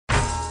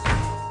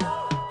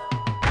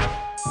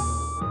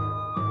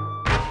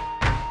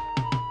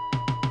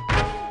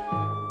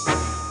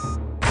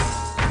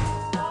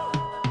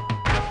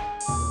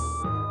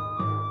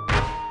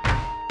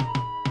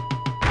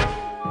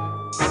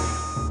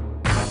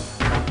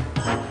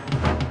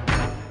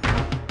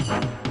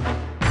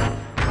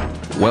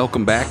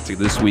Welcome back to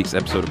this week's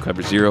episode of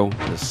Cover Zero,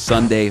 the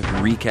Sunday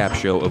recap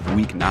show of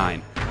Week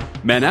 9.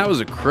 Man, that was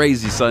a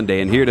crazy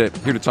Sunday, and here to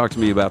talk to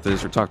me about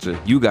this, or talk to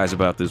you guys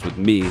about this with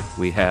me,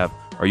 we have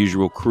our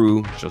usual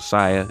crew,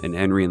 Josiah and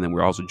Henry, and then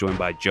we're also joined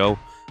by Joe.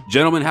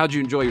 Gentlemen, how'd you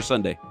enjoy your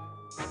Sunday?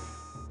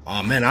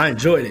 Oh, man, I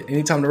enjoyed it.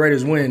 Anytime the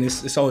Raiders win,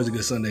 it's always a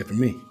good Sunday for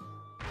me.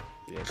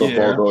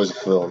 Football goes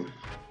film.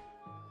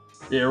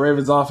 Yeah,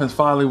 Ravens offense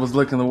finally was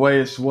looking the way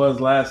it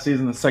was last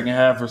season, the second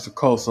half versus the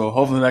Colts, so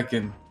hopefully that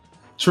can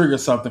trigger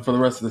something for the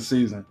rest of the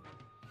season.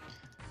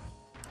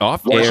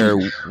 Off air,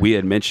 we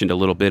had mentioned a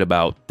little bit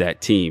about that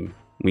team.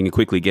 We can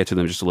quickly get to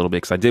them just a little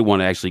bit because I did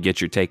want to actually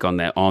get your take on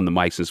that on the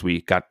mic since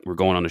we're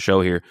going on the show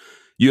here.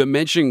 You had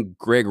mentioned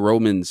Greg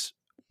Roman's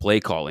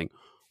play calling.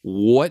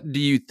 What do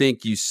you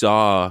think you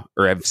saw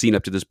or have seen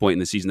up to this point in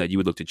the season that you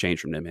would look to change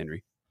from them,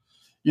 Henry?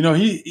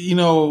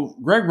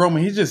 Greg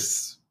Roman, it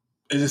just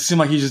seemed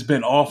like he's just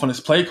been off on his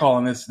play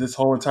calling this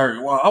whole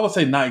entire. Well, I would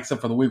say not except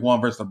for the Week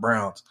 1 versus the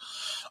Browns,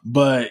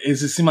 but it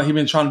just seemed like he's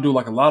been trying to do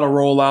like a lot of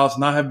rollouts,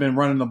 not have been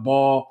running the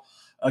ball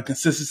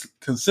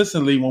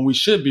consistently when we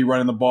should be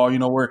running the ball.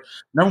 We're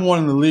number one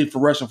in the league for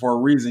rushing for a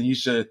reason.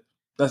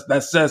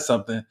 That says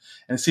something.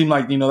 And it seemed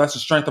like, that's the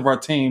strength of our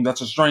team. That's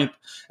a strength,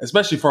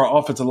 especially for our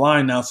offensive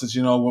line now, since,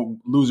 we're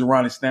losing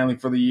Ronnie Stanley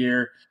for the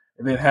year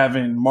and then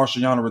having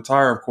Marshall Yonder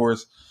retire, of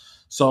course.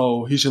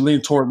 So he should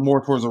lean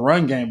more towards the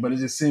run game. But it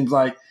just seems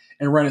like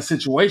in running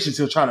situations,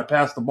 he'll try to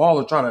pass the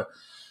ball or try to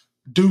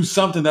do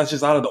something that's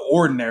just out of the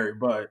ordinary.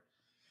 But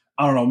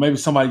I don't know, maybe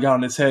somebody got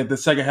on his head. The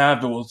second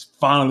half, it was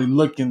finally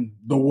looking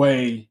the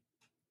way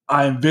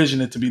I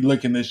envisioned it to be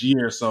looking this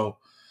year. So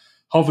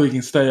hopefully he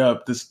can stay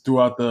up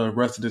throughout the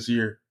rest of this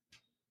year.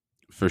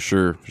 For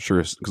sure.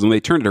 Because when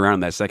they turned it around in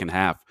that second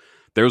half,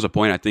 there was a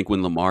point, I think,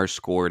 when Lamar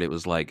scored, it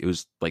was like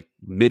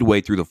midway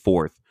through the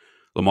fourth.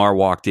 Lamar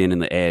walked in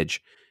the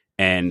edge,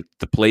 and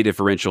the play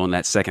differential in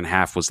that second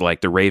half was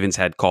like the Ravens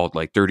had called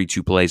like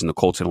 32 plays and the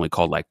Colts had only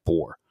called like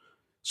 4.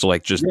 So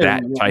that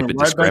type of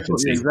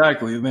discrepancy.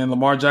 Exactly. And then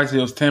Lamar Jackson,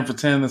 he was 10 for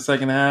 10 in the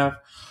second half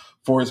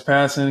for his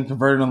passing,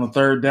 converted on the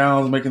third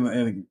down,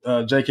 making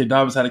J.K.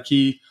 Dobbins had a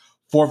key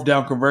fourth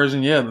down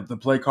conversion. Yeah, the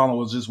play calling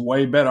was just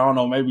way better. I don't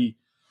know, maybe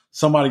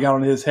somebody got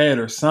on his head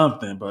or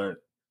something,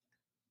 but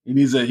he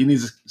needs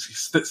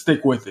to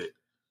stick with it.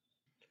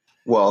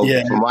 Well,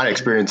 from my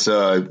experience,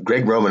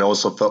 Greg Roman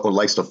also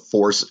likes to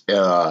force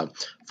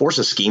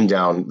a scheme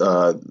down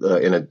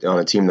on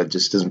a team that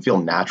just doesn't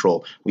feel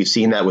natural. We've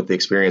seen that with the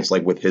experience,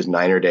 like with his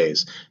Niner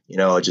days.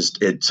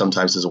 It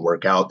sometimes doesn't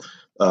work out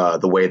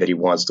the way that he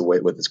wants to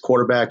with his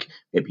quarterback.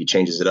 Maybe he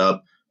changes it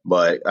up,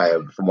 but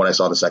from what I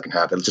saw in the second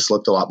half, it just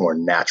looked a lot more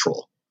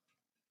natural.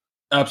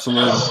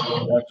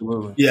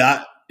 Absolutely.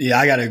 Yeah,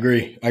 I gotta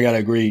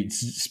agree.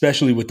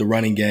 Especially with the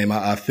running game.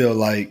 I feel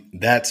like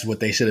that's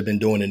what they should have been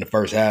doing in the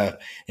first half.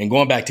 And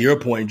going back to your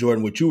point,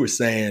 Jordan, what you were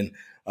saying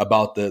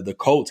about the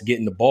Colts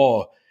getting the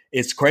ball,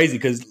 it's crazy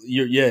because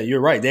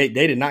you're right. They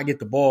did not get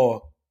the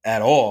ball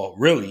at all,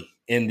 really,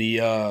 in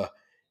the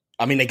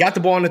they got the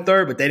ball in the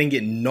third, but they didn't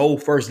get no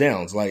first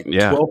downs. 12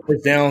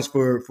 first downs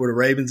for the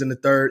Ravens in the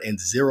third and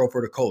 0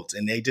 for the Colts.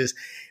 And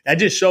that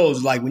just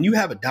shows, like, when you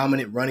have a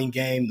dominant running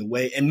game, the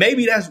way, and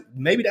maybe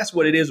that's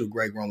what it is with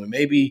Greg Roman.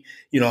 Maybe,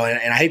 and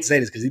I hate to say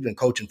this because he's been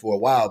coaching for a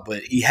while,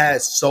 but he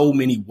has so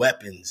many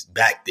weapons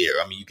back there.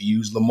 I mean, you can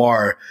use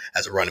Lamar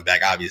as a running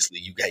back, obviously.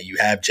 You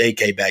have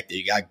JK back there,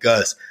 you got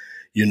Gus.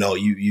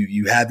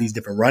 You have these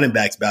different running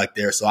backs back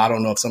there. So I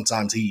don't know if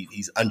sometimes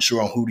he's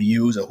unsure on who to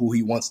use or who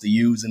he wants to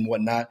use and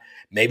whatnot.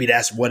 Maybe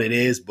that's what it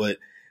is, but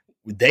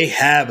they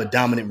have a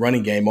dominant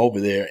running game over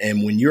there.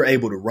 And when you're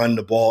able to run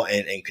the ball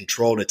and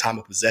control the time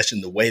of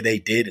possession the way they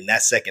did in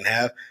that second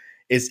half,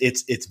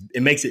 it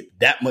makes it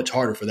that much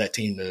harder for that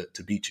team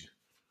to beat you.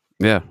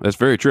 Yeah, that's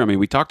very true. I mean,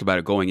 we talked about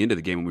it going into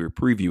the game when we were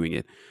previewing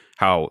it,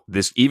 how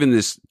this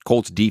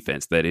Colts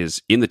defense that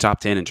is in the top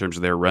 10 in terms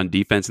of their run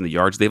defense and the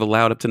yards they've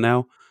allowed up to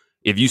now,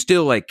 if you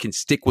still can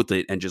stick with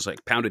it and just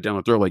pound it down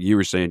the throat like you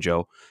were saying,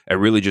 Joe,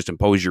 and really just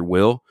impose your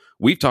will,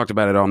 we've talked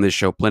about it on this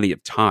show plenty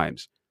of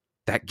times.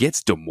 That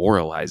gets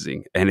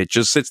demoralizing, and it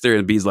just sits there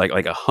and be like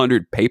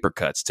 100 paper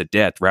cuts to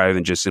death rather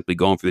than just simply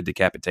going for the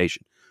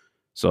decapitation.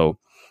 So,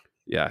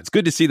 yeah, it's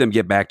good to see them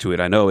get back to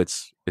it. I know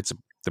it's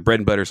the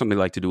bread and butter, something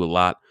they like to do a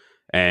lot,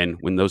 and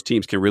when those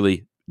teams can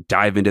really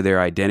dive into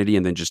their identity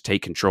and then just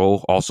take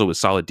control also with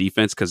solid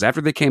defense, because after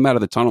they came out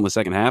of the tunnel in the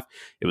second half,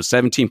 it was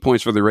 17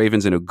 points for the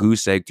Ravens and a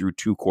goose egg through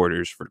 2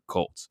 quarters for the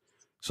Colts.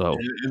 So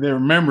and then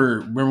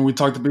remember we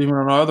talked about, even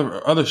on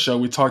our other show,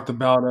 we talked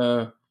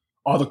about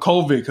all the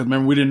COVID, because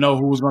remember we didn't know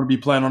who was going to be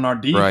playing on our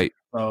defense. Right.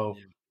 So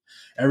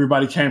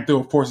everybody came through,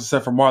 of course,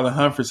 except for Marlon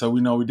Humphrey. So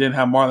we know we didn't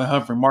have Marlon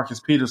Humphrey. Marcus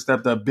Peters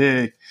stepped up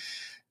big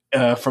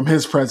from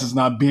his presence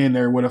not being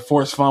there with a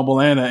forced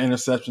fumble and an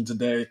interception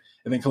today.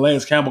 And then Calais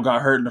Campbell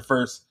got hurt in the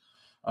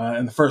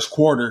first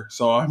quarter.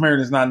 So I'm hearing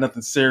it's not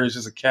nothing serious,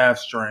 just a calf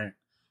strain.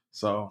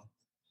 So,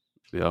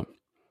 yeah,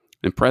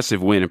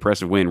 impressive win.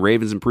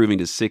 Ravens improving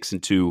to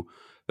 6-2.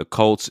 The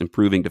Colts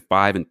improving to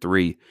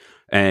 5-3.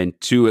 And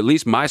to at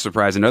least my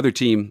surprise, another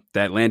team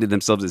that landed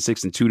themselves at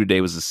 6-2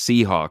 today was the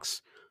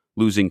Seahawks.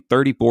 losing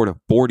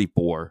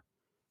 34-44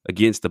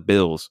 against the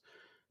Bills.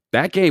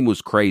 That game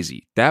was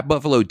crazy. That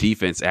Buffalo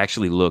defense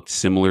actually looked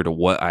similar to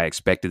what I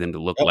expected them to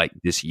look like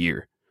this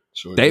year.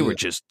 Sure they did. were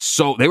just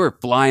they were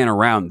flying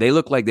around. They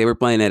looked like they were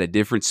playing at a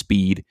different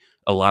speed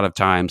a lot of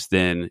times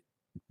than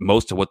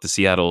most of what the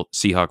Seattle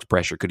Seahawks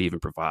pressure could even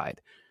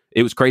provide.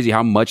 It was crazy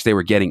how much they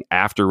were getting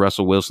after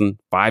Russell Wilson.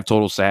 5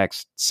 total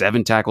sacks,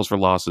 7 tackles for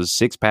losses,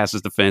 6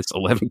 passes defense,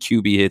 11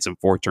 QB hits, and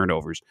 4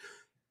 turnovers.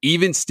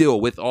 Even still,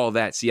 with all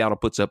that, Seattle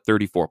puts up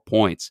 34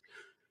 points.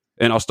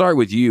 And I'll start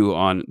with you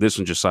on this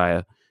one,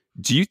 Josiah.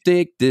 Do you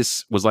think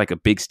this was like a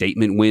big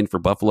statement win for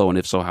Buffalo? And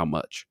if so, how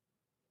much?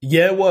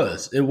 Yeah, it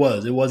was. It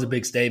was a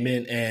big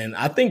statement. And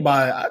I think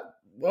by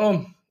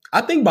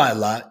a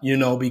lot,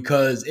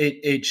 because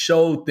it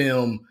showed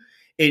them,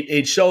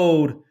 it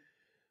showed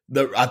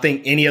I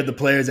think any of the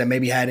players that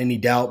maybe had any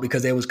doubt,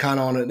 because they was kind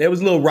of it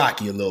was a little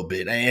rocky a little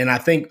bit. And I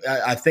think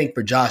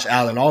for Josh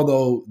Allen,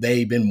 although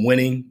they've been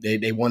winning,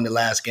 they won the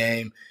last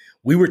game,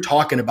 we were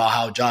talking about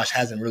how Josh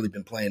hasn't really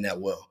been playing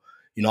that well.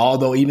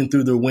 Although even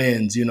through the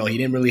wins, he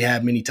didn't really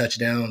have many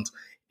touchdowns,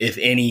 if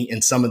any,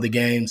 in some of the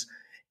games.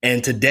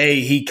 And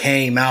today he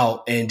came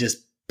out and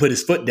just put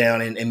his foot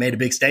down and made a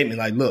big statement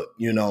like, look,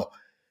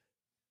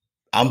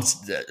 I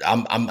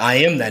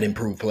am that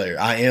improved player.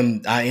 I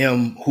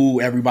am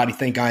who everybody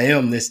think I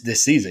am this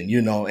season,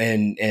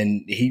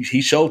 and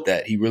he showed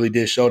that. He really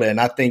did show that.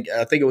 And I think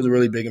it was a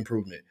really big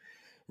improvement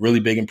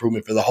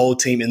for the whole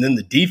team. And then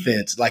the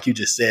defense, like you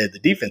just said, the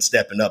defense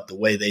stepping up the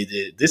way they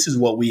did. This is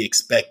what we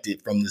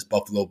expected from this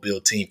Buffalo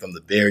Bill team from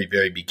the very,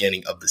 very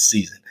beginning of the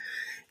season.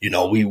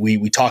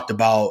 We talked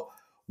about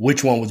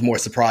which one was more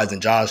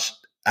surprising, Josh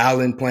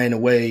Allen playing the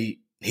way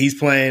he's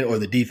playing or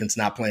the defense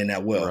not playing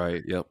that well.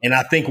 Right. Yep. And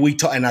I think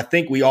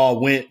we all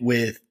went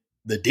with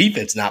the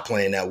defense not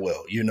playing that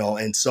well,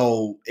 and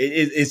so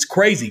it's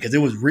crazy because it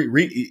was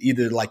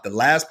either like the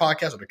last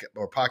podcast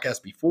or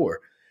podcast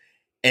before.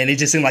 And it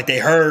just seemed like they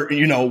heard,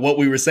 what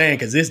we were saying,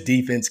 because this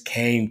defense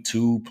came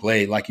to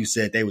play. Like you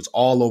said, they was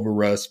all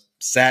over us,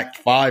 sacked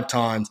 5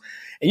 times.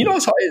 And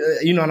it's hard,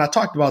 and I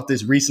talked about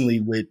this recently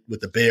with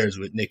the Bears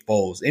with Nick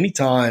Foles.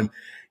 Anytime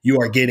you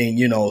are getting,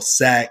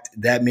 sacked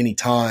that many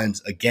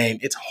times a game,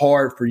 it's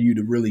hard for you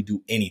to really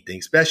do anything,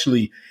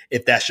 especially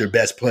if that's your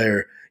best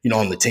player,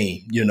 on the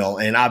team,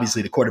 and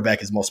obviously the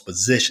quarterback is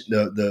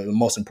the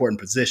most important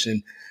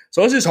position.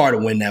 So it's just hard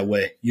to win that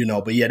way,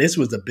 but yeah, this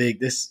was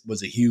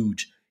a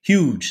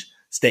huge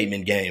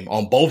statement game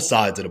on both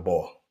sides of the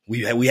ball.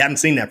 We haven't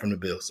seen that from the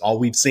Bills. All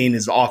we've seen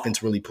is the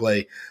offense really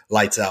play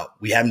lights out.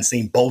 We haven't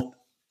seen both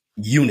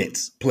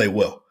units play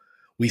well.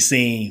 We've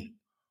seen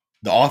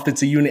the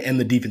offensive unit and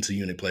the defensive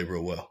unit play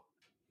real well.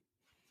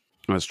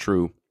 That's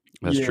true.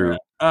 That's true.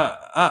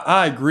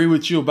 I agree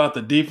with you about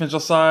the defense,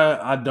 Josiah.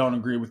 I don't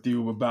agree with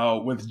you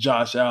with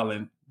Josh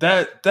Allen.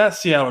 That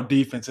Seattle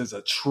defense is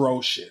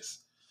atrocious.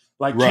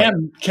 Like right.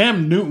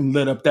 Cam Newton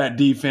lit up that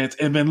defense,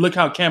 and then look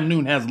how Cam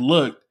Newton has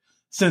looked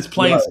since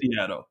playing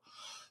Seattle.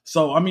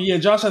 So, I mean, yeah,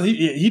 Josh,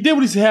 he did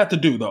what he had to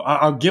do, though.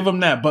 I'll give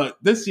him that. But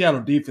this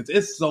Seattle defense,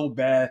 it's so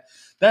bad.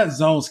 That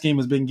zone scheme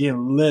has been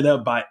getting lit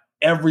up by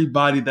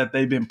everybody that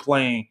they've been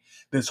playing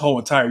this whole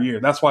entire year.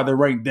 That's why they're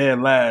ranked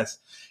dead last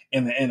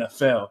in the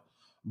NFL.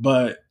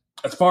 But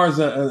as far as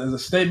a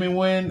statement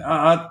win,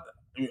 I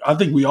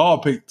think we all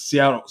picked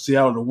Seattle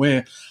to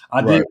win.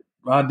 I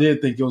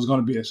did think it was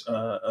going to be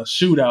a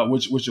shootout,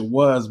 which it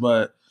was.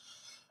 But,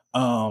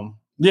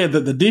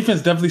 the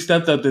defense definitely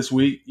stepped up this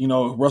week.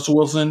 Russell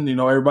Wilson,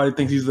 everybody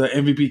thinks he's the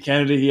MVP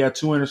candidate. He had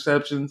 2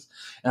 interceptions.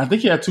 And I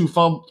think he had two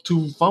fumbles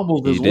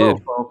as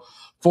well. So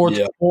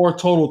four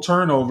total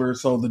turnovers.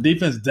 So the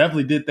defense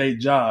definitely did their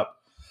job.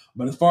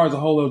 But as far as the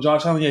whole of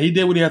Josh Allen, he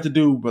did what he had to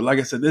do. But like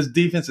I said, this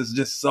defense is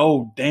just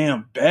so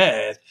damn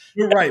bad.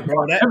 You're right,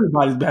 bro.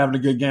 Everybody's been having a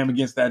good game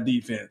against that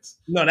defense.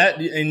 No,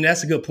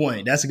 that's a good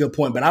point. That's a good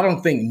point. But I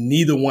don't think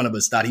neither one of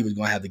us thought he was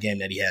going to have the game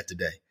that he had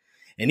today.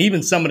 And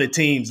even some of the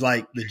teams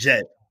like the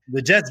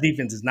Jets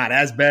defense is not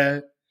as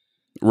bad.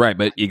 Right,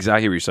 but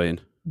exactly what you're saying.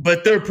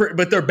 But they're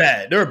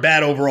bad. They're a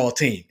bad overall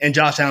team. And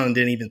Josh Allen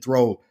didn't even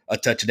throw a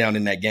touchdown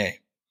in that game.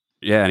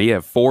 Yeah, and he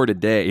had 4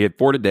 today. He had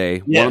 4 today,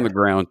 1 on the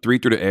ground, 3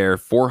 through the air,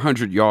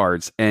 400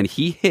 yards, and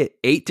he hit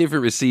 8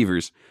 different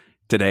receivers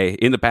today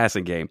in the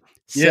passing game.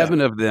 7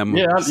 of them,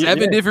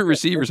 7 different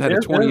receivers had a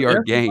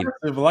 20-yard game.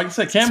 But like I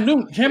said, Cam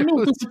Newton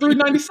threw for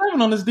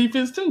 397 on his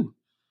defense too.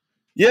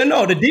 Yeah,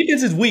 no, the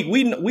defense is weak.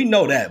 We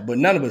know that, but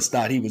none of us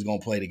thought he was going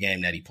to play the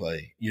game that he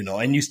played.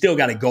 And you still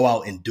got to go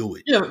out and do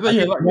it.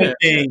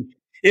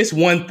 It's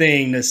one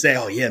thing to say,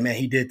 oh, yeah, man,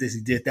 he did this,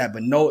 he did that.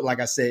 But no, like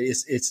I said,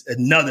 it's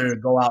another to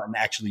go out and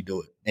actually do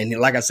it. And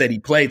like I said, he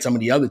played some of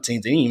the other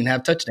teams. They didn't even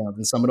have touchdowns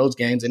in some of those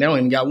games, and they don't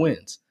even got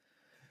wins.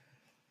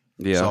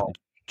 Yeah. So,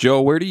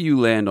 Joe, where do you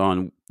land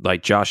on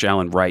like Josh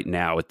Allen right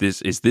now?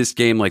 Is this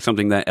game like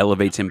something that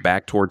elevates him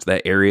back towards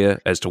that area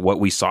as to what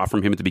we saw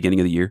from him at the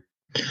beginning of the year?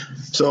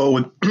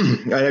 So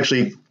I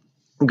actually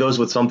goes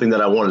with something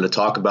that I wanted to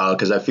talk about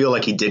because I feel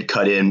like he did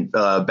cut in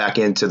back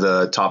into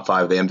the top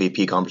 5 of the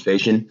MVP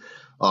conversation.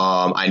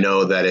 I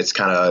know that it's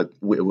kind of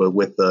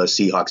with the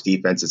Seahawks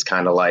defense, it's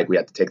kind of like we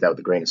have to take that with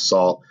a grain of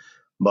salt.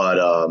 But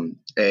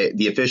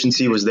the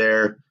efficiency was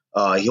there.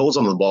 He holds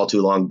on to the ball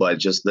too long, but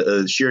just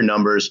the sheer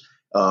numbers,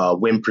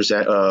 win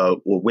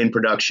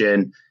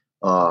production.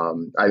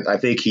 I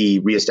think he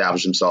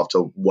reestablished himself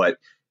to what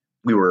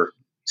we were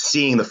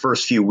seeing the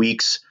first few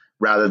weeks,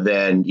 rather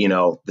than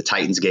the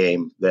Titans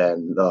game,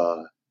 than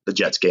the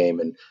Jets game,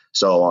 and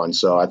so on.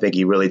 So I think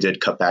he really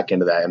did cut back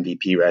into that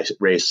MVP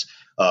race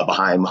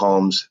behind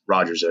Mahomes,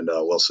 Rodgers, and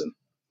Wilson.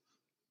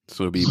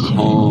 So it'd be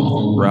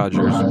Mahomes,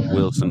 Rodgers,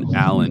 Wilson,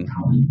 Allen.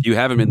 You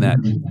have him in that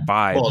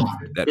five.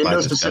 In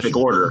no specific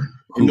order.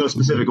 In no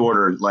specific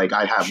order. Like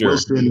I have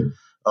Wilson,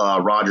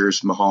 Rodgers,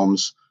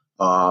 Mahomes,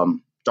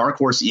 dark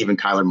horse, even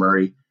Kyler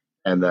Murray,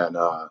 and then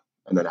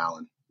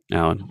Allen.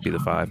 Allen be the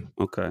five.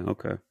 Okay.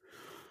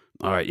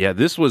 All right. Yeah,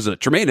 this was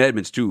Tremaine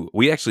Edmonds too.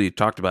 We actually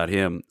talked about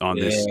him on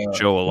this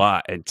show a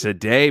lot. And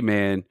today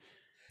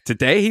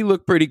he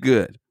looked pretty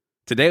good.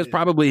 Today was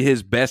probably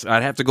his best.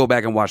 I'd have to go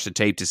back and watch the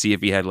tape to see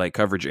if he had like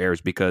coverage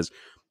errors, because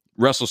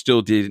Russell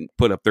still didn't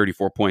put up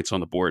 34 points on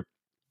the board.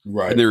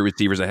 Right. And there were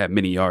receivers that had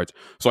many yards.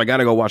 So I got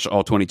to go watch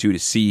all 22 to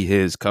see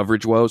his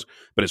coverage woes.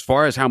 But as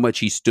far as how much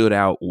he stood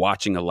out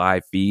watching a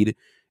live feed,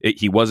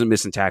 he wasn't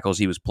missing tackles.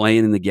 He was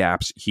playing in the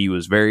gaps. He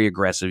was very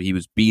aggressive. He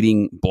was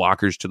beating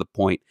blockers to the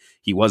point.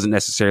 He wasn't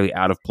necessarily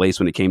out of place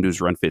when it came to his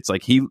run fits.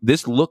 Like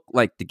this looked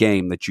like the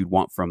game that you'd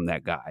want from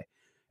that guy.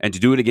 And to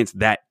do it against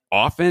that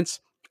offense,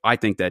 I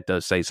think that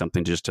does say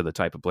something just to the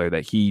type of player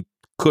that he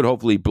could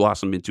hopefully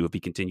blossom into if he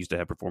continues to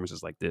have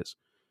performances like this.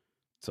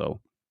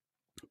 So,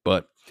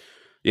 but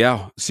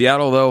yeah,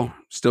 Seattle, though,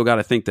 still got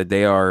to think that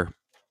they are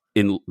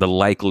in the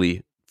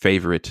likely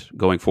favorite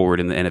going forward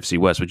in the NFC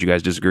West. Would you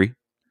guys disagree?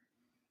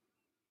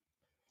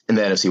 In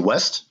the NFC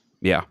West?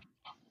 Yeah.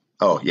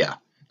 Oh, yeah.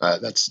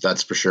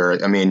 That's for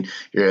sure. I mean,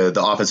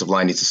 the offensive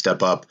line needs to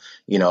step up.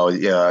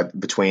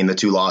 Between the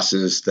two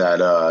losses that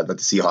the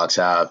Seahawks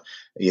have,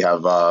 you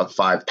have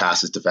 5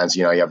 passes defense.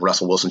 You have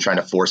Russell Wilson trying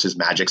to force his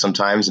magic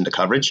sometimes into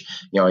coverage.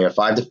 You have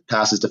 5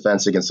 passes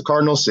defense against the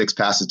Cardinals, 6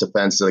 passes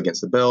defense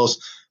against the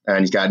Bills, and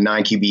he's got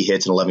 9 QB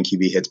hits and 11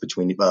 QB hits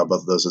between both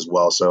of those as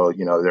well. So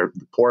they're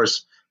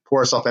porous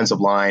offensive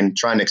line,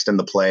 trying to extend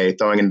the play,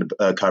 throwing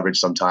into coverage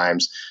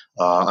sometimes,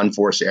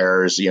 unforced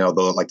errors,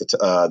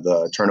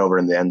 the turnover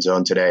in the end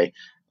zone today.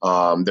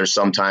 There's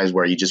some times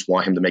where you just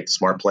want him to make the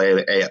smart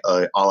play,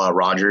 a la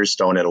Rodgers,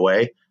 throwing it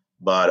away.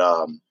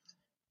 But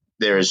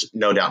there's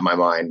no doubt in my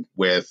mind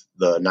with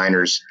the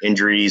Niners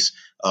injuries,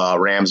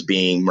 Rams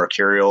being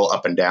mercurial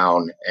up and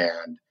down,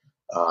 and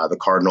the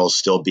Cardinals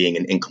still being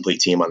an incomplete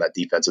team on that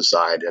defensive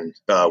side. And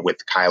with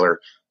Kyler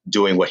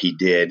doing what he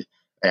did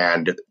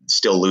and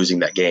still losing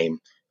that game,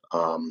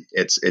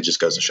 it just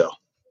goes to show.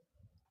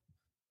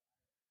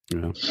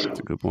 Yeah, that's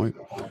a good point.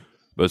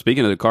 But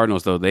speaking of the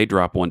Cardinals, though, they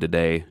dropped one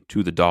today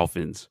to the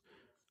Dolphins,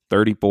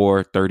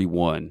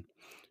 34-31.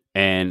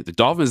 And the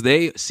Dolphins,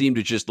 they seem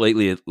to just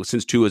lately,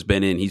 since Tua's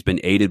been in, he's been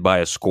aided by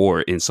a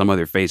score in some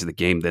other phase of the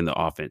game than the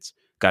offense.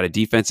 Got a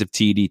defensive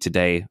TD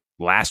today.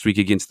 Last week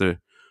against the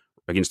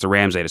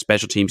Rams, they had a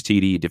special teams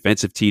TD,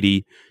 defensive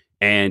TD.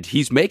 And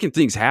he's making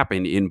things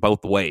happen in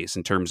both ways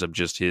in terms of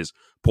just his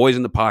poise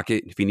in the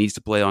pocket. If he needs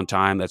to play on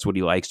time, that's what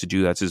he likes to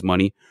do. That's his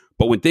money.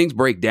 But when things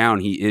break down,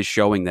 he is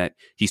showing that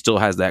he still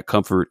has that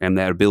comfort and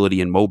that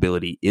ability and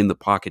mobility in the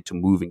pocket to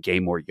move and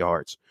gain more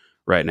yards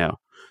right now.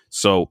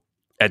 So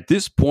at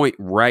this point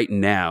right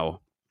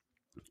now,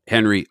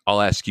 Henry,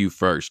 I'll ask you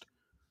first.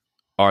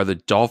 Are the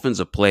Dolphins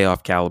a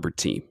playoff caliber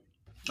team?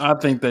 I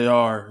think they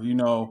are.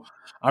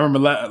 I remember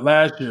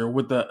last year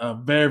with a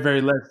very,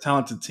 very less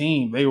talented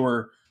team, they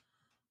were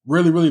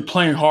really, really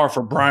playing hard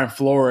for Brian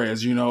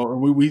Flores.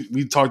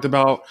 We talked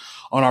about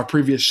on our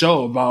previous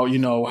show about,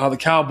 how the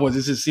Cowboys,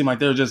 it just seemed like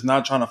they're just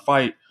not trying to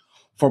fight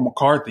for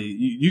McCarthy.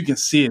 You can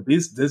see it.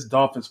 This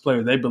Dolphins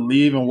player, they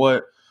believe in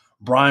what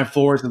Brian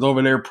Flores is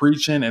over there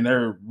preaching, and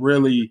they're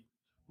really,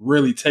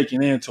 really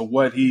taking into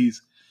what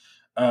he's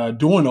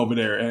doing over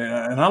there.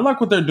 And I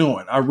like what they're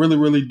doing. I really,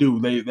 really do.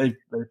 They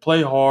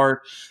play hard.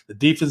 The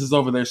defense is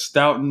over there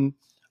stouting.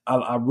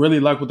 I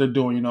really like what they're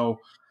doing.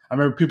 I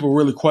remember people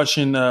really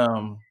questioned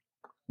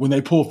when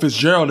they pulled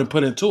Fitzgerald and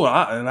put it to it.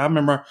 I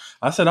remember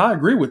I said, I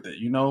agree with it.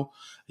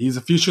 He's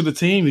the future of the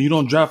team. You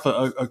don't draft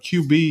a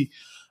QB,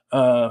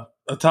 a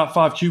top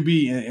 5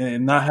 QB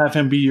and not have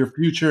him be your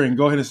future and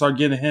go ahead and start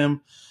getting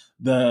him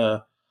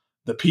the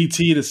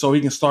PT so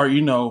he can start,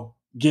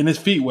 getting his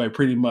feet wet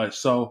pretty much.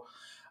 So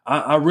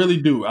I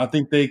really do. I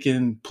think they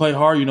can play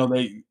hard.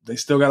 They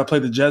still got to play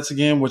the Jets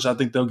again, which I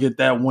think they'll get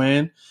that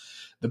win.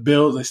 The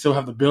Bills, they still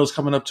have the Bills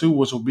coming up too,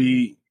 which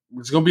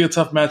it's going to be a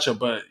tough matchup,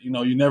 but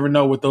you never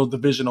know with those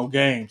divisional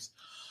games.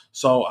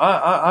 So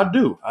I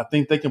do. I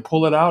think they can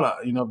pull it out.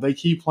 If they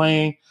keep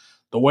playing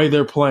the way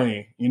they're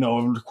playing,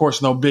 and of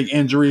course, no big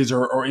injuries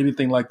or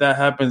anything like that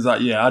happens. I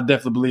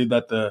definitely believe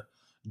that the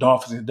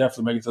Dolphins can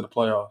definitely make it to the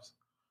playoffs.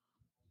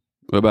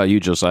 What about you,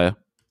 Josiah?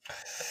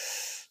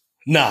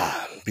 Nah,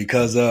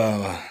 because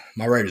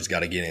my Raiders got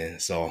to get in.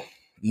 So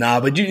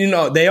Nah, but you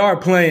know they are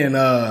playing.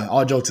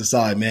 All jokes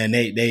aside, man,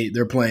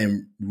 they're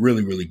playing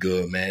really really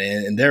good, man,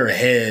 and they're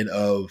ahead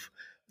of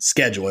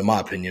schedule in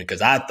my opinion.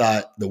 Because I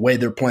thought the way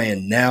they're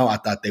playing now, I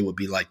thought they would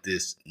be like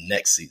this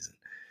next season.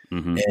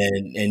 Mm-hmm.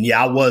 And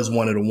yeah, I was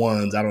one of the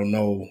ones. I don't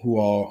know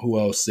who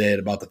else said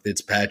about the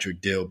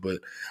Fitzpatrick deal, but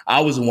I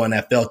was the one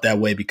that felt that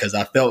way because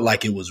I felt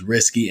like it was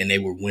risky and they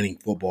were winning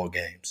football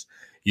games,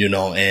 you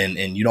know,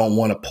 and you don't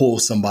want to pull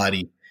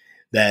somebody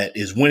that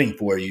is winning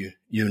for you,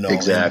 you know.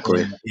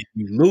 Exactly. And if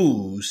you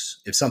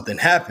lose, if something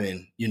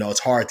happened, you know,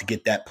 it's hard to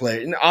get that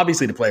player. And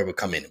obviously the player would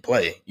come in and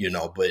play, you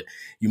know, but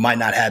you might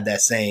not have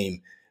that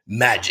same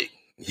magic,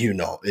 you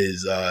know,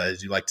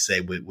 as you like to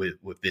say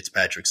with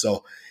Fitzpatrick.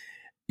 So,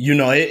 you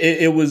know, it's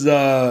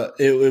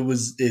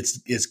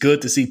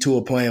good to see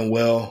Tua playing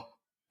well.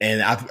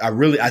 And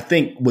I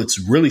think what's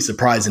really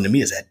surprising to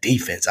me is that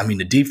defense. I mean,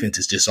 the defense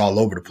is just all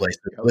over the place.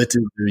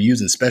 They're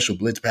using special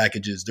blitz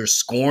packages. They're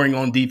scoring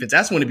on defense.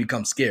 That's when it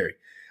becomes scary.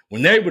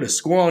 When they're able to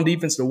score on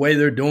defense the way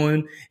they're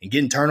doing and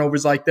getting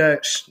turnovers like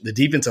that, the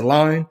defensive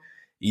line,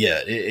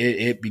 yeah,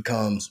 it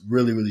becomes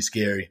really, really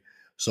scary.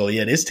 So,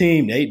 yeah, this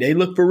team, they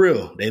look for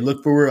real. They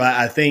look for real.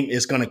 I think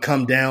it's going to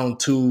come down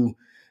to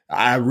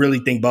I really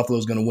think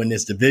Buffalo's going to win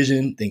this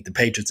division. I think the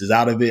Patriots is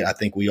out of it. I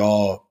think we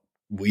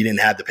didn't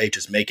have the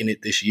Patriots making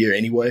it this year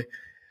anyway,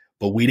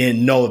 but we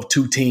didn't know if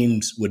two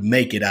teams would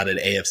make it out of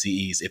the AFC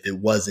East if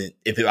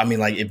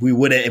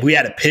we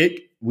had to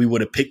pick, we would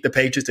have picked the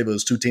Patriots if it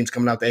was two teams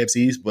coming out the AFC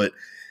East, but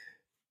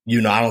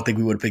you know, I don't think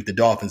we would have picked the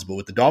Dolphins, but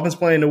with the Dolphins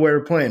playing the way they're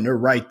playing, they're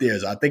right there.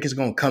 So I think it's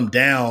going to come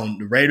down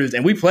the Raiders,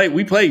 and we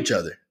play each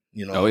other,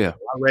 you know. Oh yeah.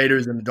 Our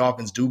Raiders and the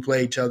Dolphins do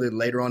play each other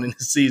later on in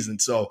the season.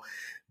 So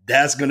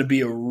that's going to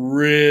be a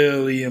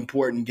really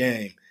important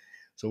game.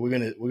 So we're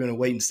gonna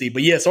wait and see.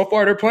 But yeah, so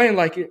far they're playing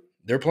like it.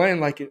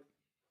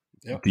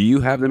 Yep. Do you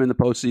have them in the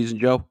postseason,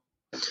 Joe?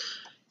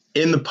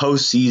 In the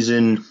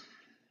postseason,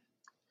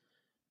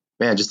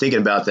 man, just thinking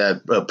about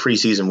that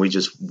preseason, we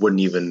just wouldn't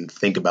even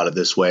think about it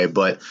this way.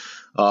 But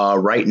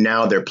right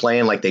now they're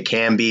playing like they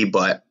can be,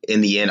 but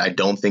in the end, I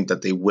don't think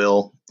that they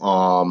will.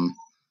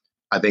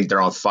 I think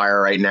they're on fire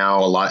right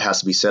now. A lot has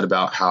to be said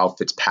about how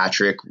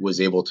Fitzpatrick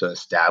was able to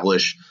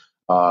establish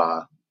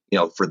for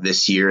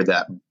this year,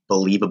 that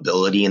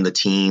believability in the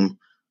team,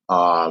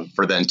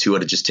 for then Tua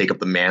to just take up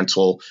the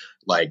mantle,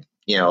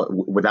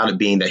 without it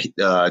being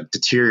that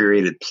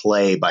deteriorated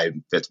play by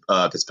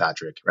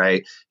Fitzpatrick,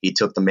 right? He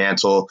took the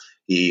mantle.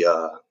 He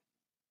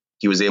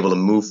was able to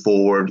move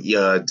forward,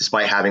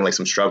 despite having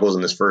some struggles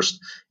in this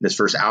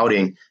first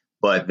outing.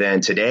 But then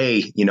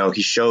today,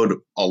 he showed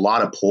a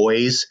lot of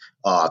poise,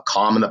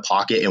 calm in the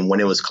pocket, and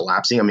when it was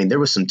collapsing, I mean, there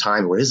was some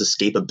time where his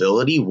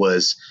escapability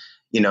was,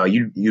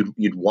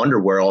 you'd wonder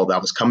where all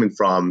that was coming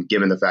from,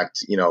 given the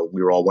fact,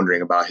 we were all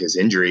wondering about his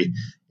injury.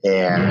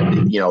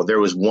 And, there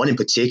was one in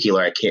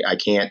particular, I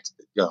can't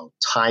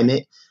time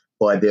it,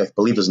 but I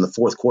believe it was in the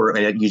fourth quarter.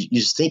 And you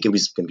just think it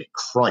was going to get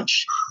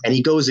crunched. And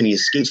he goes and he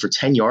escapes for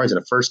 10 yards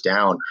and a first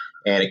down,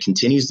 and it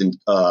continues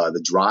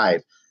the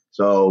drive.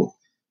 So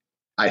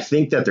I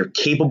think that they're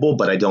capable,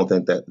 but I don't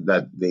think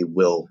that they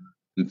will,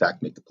 in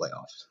fact, make the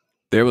playoffs.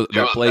 There was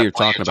that play you're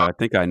talking about. I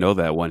think I know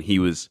that one. He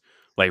was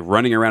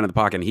running around in the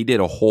pocket, and he did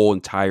a whole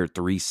entire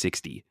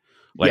 360.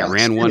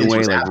 Ran one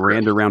way,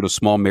 ran around a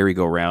small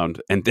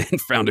merry-go-round, and then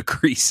found a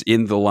crease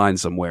in the line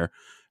somewhere,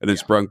 and then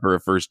sprung for a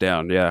first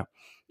down. Yeah,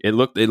 it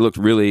looked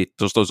really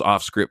just those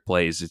off-script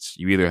plays. It's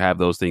you either have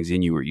those things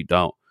in you or you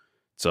don't.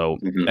 So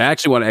I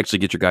actually want to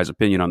get your guys'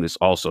 opinion on this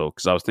also,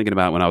 because I was thinking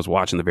about when I was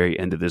watching the very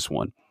end of this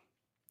one.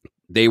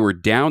 They were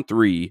down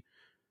 3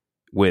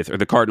 or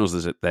the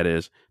Cardinals, that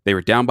is, they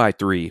were down by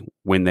 3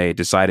 when they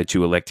decided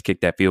to elect to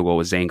kick that field goal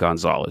with Zane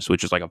Gonzalez,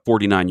 which was like a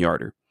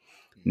 49-yarder.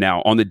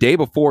 Now, on the day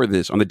before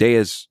this,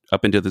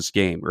 up into this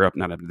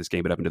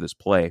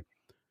play,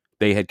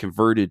 they had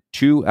converted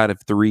 2 out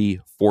of 3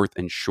 4th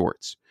and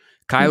shorts.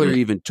 Kyler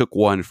even took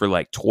one for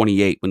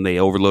 28 when they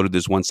overloaded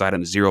this one side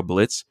on the zero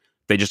blitz.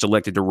 They just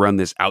elected to run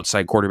this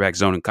outside quarterback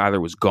zone, and Kyler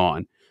was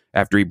gone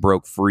after he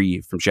broke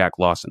free from Shaq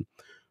Lawson.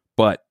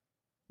 But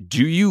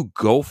do you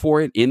go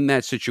for it in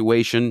that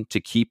situation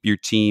to keep your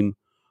team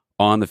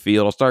on the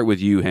field? I'll start with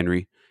you,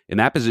 Henry. In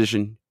that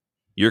position,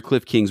 you're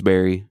Cliff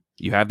Kingsbury.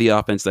 You have the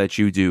offense that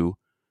you do.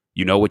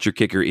 You know what your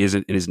kicker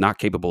isn't and is not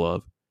capable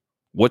of.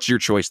 What's your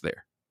choice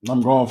there?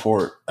 I'm going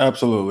for it.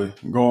 Absolutely.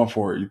 I'm going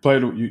for it. You play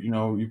to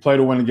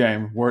win the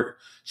game.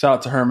 Shout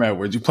out to Herm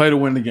Edwards. You play to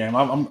win the game.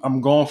 I'm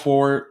going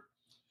for it.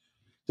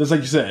 Just like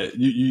you said,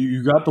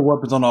 you got the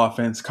weapons on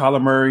offense.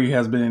 Kyler Murray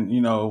has been,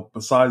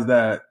 besides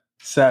that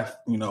sack,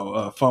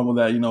 fumble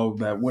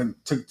that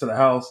took to the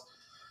house.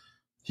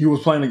 He was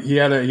playing. He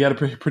had a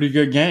pretty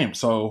good game.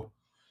 So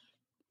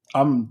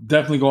I'm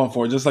definitely going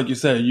for it. Just like you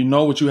said, you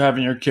know what you have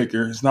in your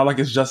kicker. It's not like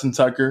it's Justin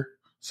Tucker.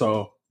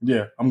 So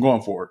yeah, I'm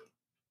going for it.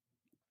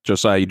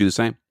 Josiah, you do the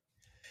same?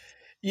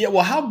 Yeah.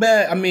 Well, how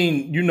bad? I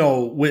mean,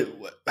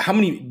 how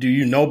many? Do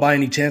you know by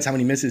any chance how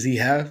many misses he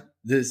have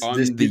this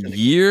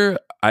year?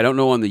 I don't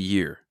know on the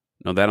year.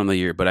 No, that on the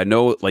year. But I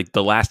know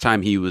the last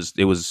time it was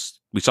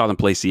we saw them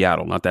play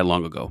Seattle not that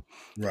long ago.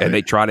 Right. And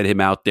they trotted him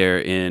out there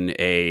in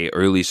a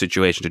early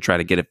situation to try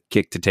to get a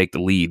kick to take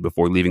the lead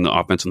before leaving the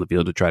offense on the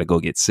field to try to go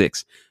get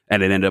 6.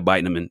 And it ended up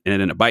biting him.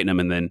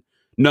 And then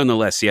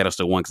nonetheless, Seattle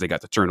still won because they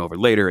got the turnover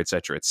later, et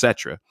cetera, et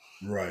cetera.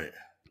 Right.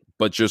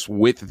 But just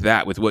with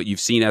that, with what you've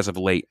seen as of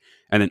late,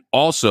 and then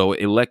also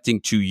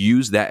electing to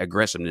use that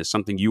aggressiveness,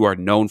 something you are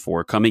known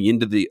for coming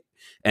into the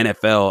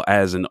NFL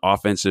as an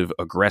offensive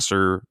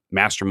aggressor,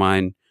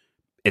 mastermind,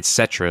 et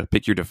cetera,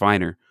 pick your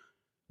definer.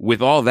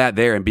 With all that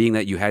there and being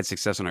that you had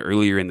success on it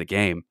earlier in the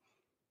game,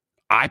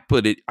 I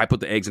put the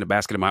eggs in the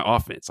basket of my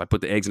offense. I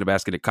put the eggs in the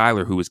basket of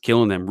Kyler, who was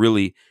killing them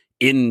really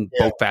in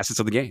both facets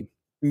of the game.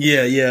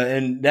 Yeah,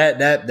 and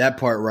that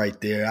part right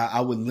there,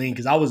 I would lean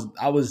because I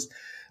was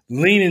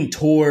leaning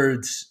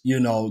towards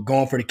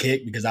going for the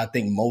kick because I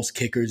think most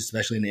kickers,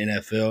 especially in the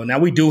NFL, now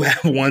we do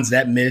have ones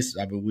that miss.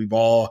 I mean, we've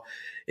all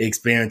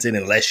experienced it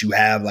unless you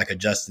have like a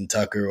Justin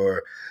Tucker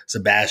or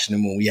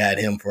Sebastian when we had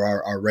him for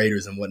our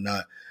Raiders and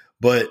whatnot.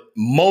 But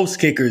most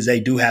kickers,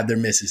 they do have their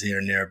misses here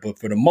and there. But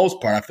for the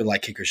most part, I feel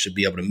like kickers should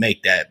be able to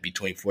make that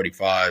between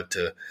 45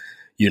 to,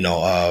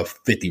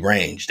 50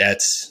 range.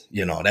 That's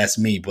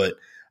me. But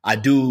I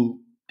do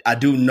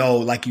know,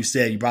 like you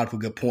said, you brought up a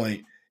good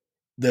point,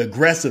 the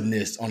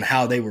aggressiveness on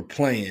how they were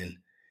playing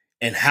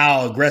and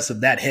how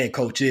aggressive that head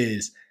coach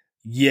is.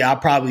 Yeah, I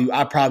probably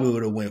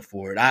would have went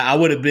for it. I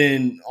would have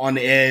been on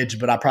the edge,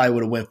 but I probably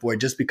would have went for it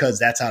just because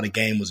that's how the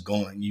game was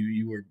going.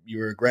 You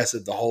were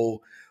aggressive the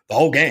whole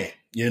game.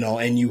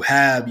 And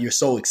you're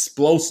so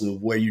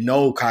explosive where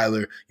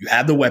Kyler, you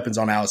have the weapons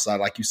on the outside,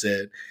 like you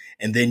said,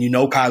 and then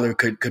Kyler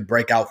could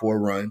break out for a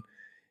run.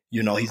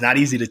 He's not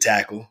easy to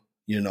tackle.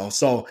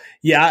 So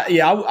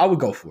I would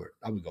go for it.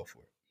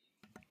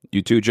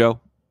 You too, Joe?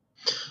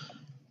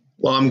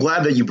 Well, I'm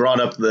glad that you brought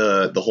up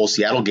the whole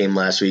Seattle game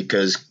last week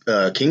because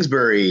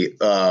Kingsbury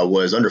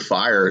was under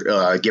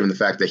fire given the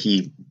fact that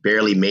he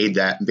barely made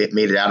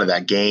it out of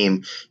that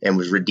game and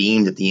was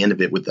redeemed at the end of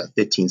it with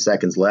 15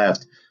 seconds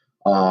left.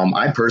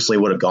 I personally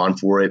would have gone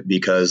for it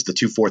because the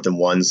 2 4th and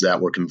 1s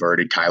that were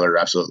converted, Kyler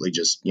absolutely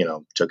just,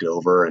 took it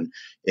over and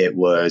it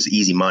was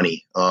easy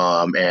money.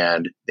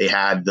 And they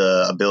had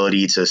the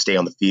ability to stay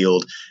on the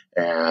field.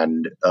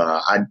 And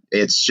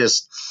it's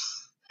just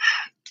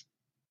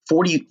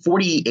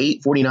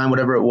 48, 49,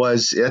 whatever it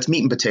was. That's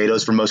meat and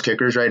potatoes for most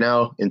kickers right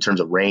now in terms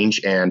of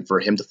range. And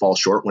for him to fall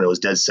short when it was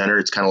dead center,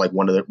 it's kind of like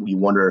you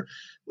wonder,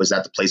 was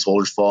that the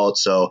placeholder's fault?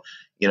 So,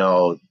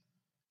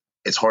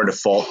 it's hard to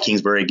fault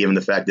Kingsbury given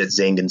the fact that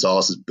Zane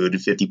Gonzalez has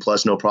booted 50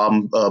 plus no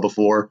problem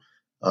before.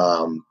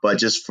 But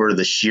just for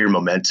the sheer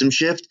momentum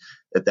shift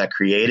that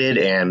created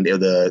and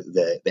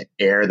the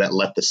air that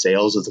left the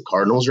sails of the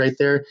Cardinals right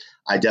there,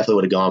 I definitely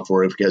would have gone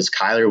for it because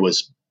Kyler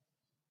was,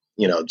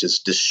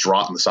 just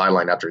distraught on the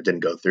sideline after it didn't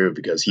go through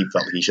because he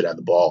felt like he should have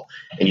the ball.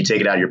 And you take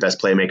it out of your best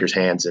playmaker's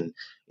hands and,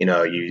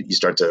 you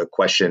start to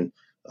question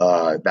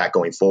that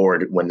going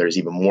forward when there's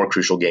even more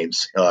crucial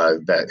games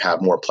that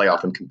have more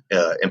playoff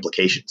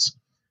implications.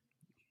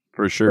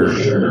 For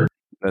sure.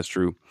 That's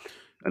true.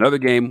 Another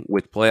game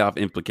with playoff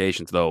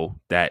implications, though,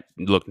 that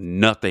looked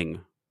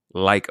nothing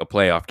like a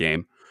playoff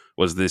game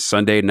was this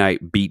Sunday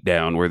night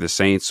beatdown where the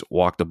Saints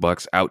walked the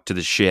Bucs out to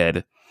the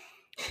shed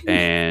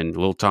and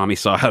little Tommy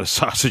saw how the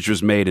sausage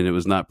was made and it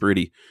was not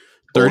pretty.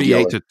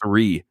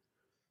 38-3.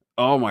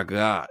 Oh, my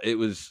God. It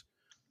was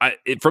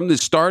from the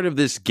start of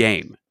this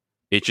game.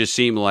 It just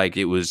seemed like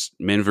it was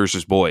men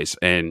versus boys,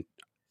 and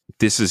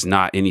this is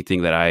not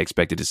anything that I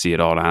expected to see at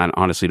all. And I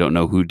honestly don't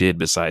know who did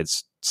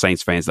besides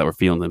Saints fans that were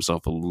feeling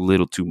themselves a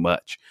little too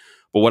much.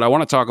 But what I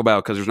want to talk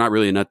about, because there's not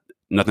really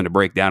nothing to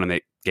break down in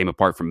that game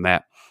apart from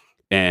that,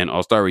 and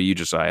I'll start with you,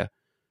 Josiah.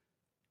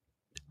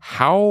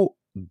 How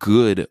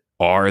good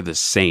are the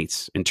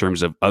Saints in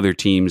terms of other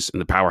teams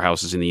and the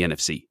powerhouses in the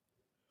NFC?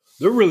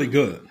 They're really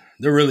good.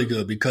 They're really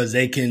good because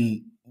they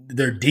can –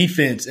 their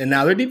defense, and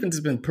now their defense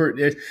has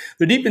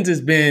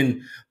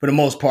been for the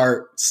most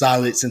part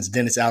solid since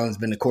Dennis Allen's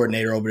been the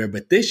coordinator over there.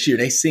 But this year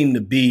they seem to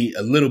be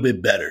a little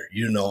bit better,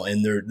 and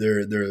their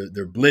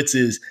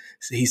blitzes.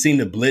 He seemed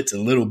to blitz a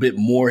little bit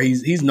more.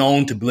 He's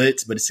known to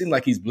blitz, but it seemed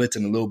like he's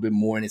blitzing a little bit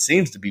more, and it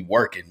seems to be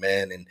working,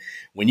 man. And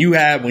when you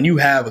have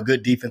a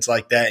good defense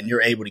like that, and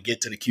you're able to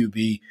get to the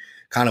QB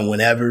kind of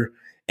whenever,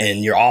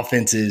 and your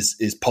offense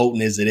is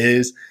potent as it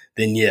is,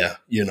 then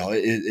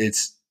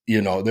it's.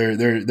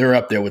 They're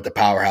up there with the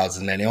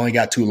powerhouses, man. They only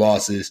got 2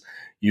 losses,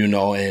 and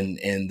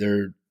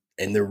the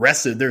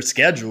rest of their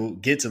schedule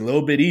gets a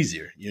little bit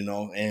easier,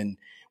 And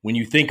when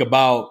you think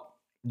about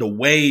the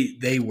way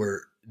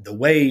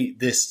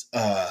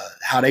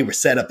how they were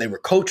set up, they were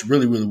coached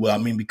really, really well. I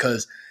mean,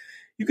 because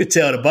you could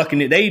tell the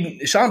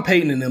Buccaneers, Sean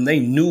Payton and them, they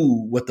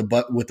knew what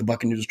the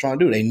Buccaneers was trying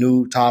to do. They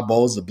knew Todd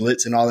Bowles, the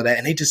blitz, and all of that,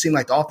 and they just seemed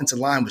like the offensive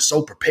line was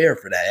so prepared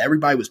for that.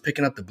 Everybody was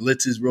picking up the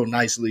blitzes real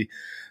nicely.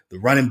 The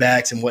running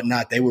backs and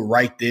whatnot, they were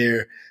right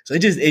there. So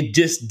it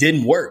just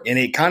didn't work. And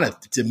it kind of,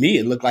 to me,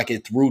 it looked like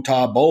it threw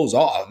Todd Bowles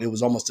off. It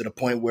was almost to the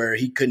point where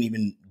he couldn't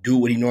even do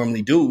what he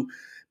normally do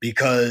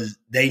because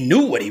they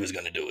knew what he was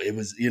going to do. It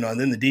was,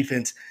 and then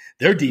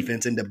their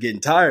defense ended up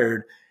getting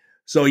tired.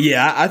 So,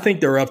 yeah, I think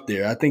they're up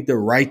there. I think they're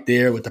right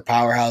there with the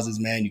powerhouses,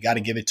 man. You got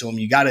to give it to them.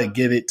 You got to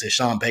give it to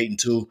Sean Payton,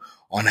 too,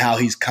 on how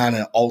he's kind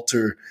of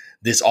altered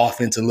this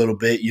offense a little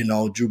bit. You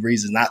know, Drew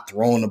Brees is not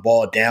throwing the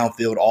ball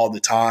downfield all the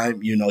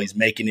time. You know, he's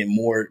making it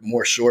more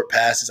short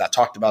passes. I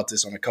talked about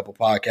this on a couple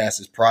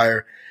podcasts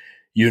prior,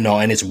 you know,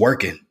 and it's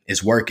working.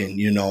 It's working,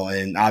 you know,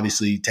 and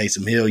obviously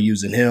Taysom Hill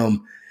using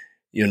him,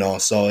 you know,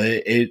 so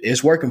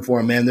it's working for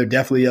him, man. They're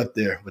definitely up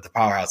there with the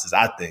powerhouses,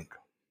 I think.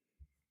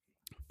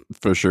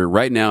 For sure.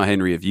 Right now,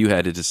 Henry, if you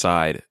had to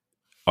decide,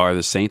 are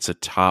the Saints a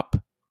top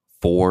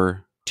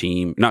 4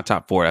 team? Not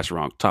top 4, that's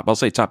wrong. I'll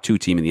say top 2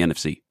 team in the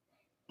NFC.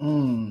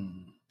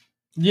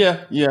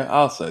 Yeah,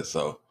 I'll say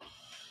so.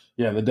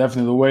 Yeah, they're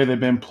definitely the way they've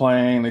been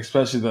playing,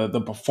 especially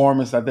the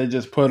performance that they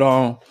just put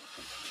on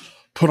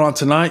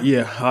tonight.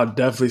 Yeah, I'll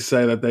definitely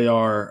say that they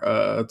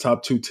are a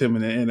top 2 team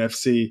in the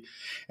NFC.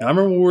 And I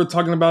remember we were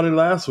talking about it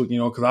last week, you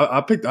know, because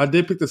I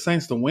did pick the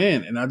Saints to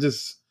win, and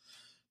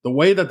the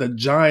way that the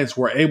Giants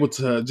were able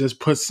to just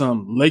put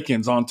some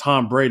lickings on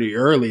Tom Brady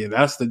early, and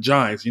that's the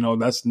Giants. You know,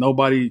 that's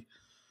nobody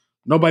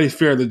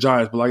feared the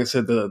Giants. But like I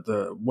said,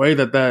 the way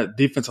that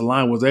defensive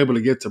line was able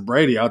to get to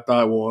Brady, I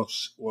thought,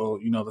 well,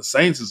 you know, the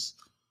Saints is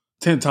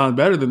 10 times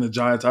better than the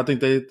Giants. I think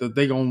they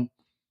going to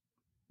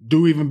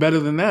do even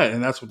better than that,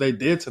 and that's what they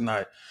did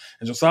tonight.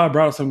 And Josiah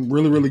brought up some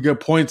really, really good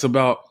points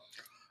about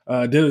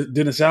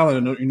Dennis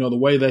Allen and, you know, the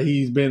way that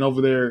he's been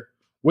over there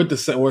with the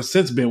Saints, or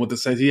since been with the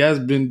Saints. He has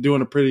been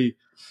doing a pretty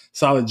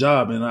solid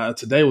job, and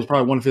today was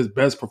probably one of his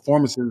best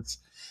performances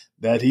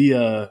that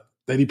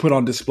he put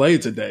on display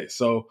today.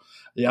 So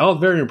yeah, I was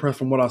very impressed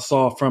from what I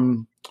saw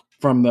from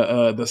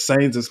the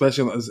Saints,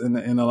 especially in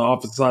the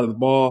offensive side of the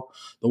ball,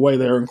 the way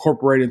they're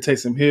incorporating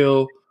Taysom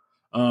Hill.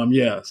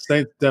 Yeah,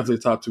 Saints definitely a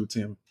top 2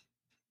 team.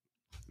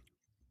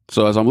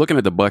 So as I'm looking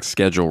at the Bucs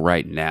schedule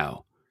right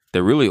now,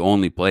 they really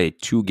only played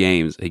 2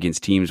 games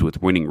against teams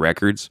with winning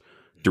records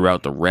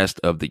throughout the rest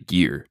of the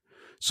year.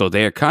 So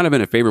they are kind of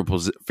in a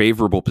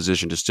favorable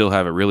position to still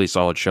have a really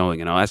solid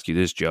showing. And I'll ask you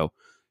this, Joe.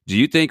 Do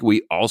you think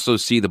we also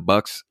see the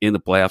Bucs in the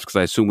playoffs? Because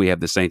I assume we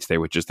have the Saints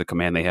there with just the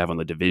command they have on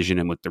the division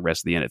and with the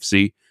rest of the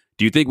NFC.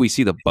 Do you think we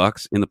see the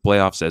Bucs in the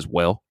playoffs as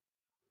well?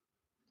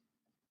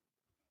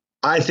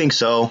 I think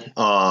so.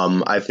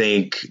 I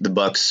think the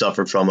Bucs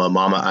suffered from a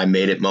 "Mama, I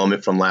made it"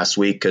 moment from last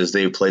week because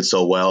they played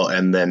so well,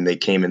 and then they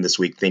came in this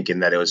week thinking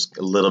that it was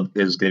going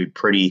to be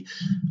pretty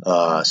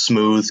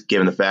smooth,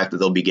 given the fact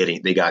that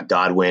they got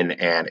Godwin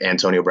and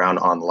Antonio Brown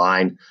on the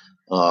line,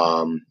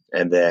 and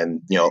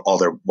then, you know, all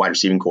their wide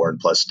receiving core and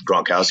plus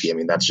Gronkowski. I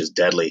mean, that's just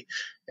deadly,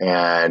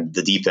 and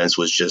the defense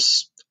was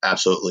just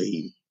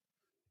absolutely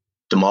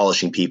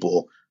demolishing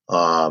people.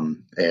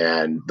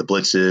 And the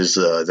blitzes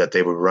that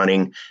they were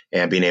running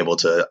and being able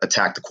to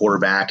attack the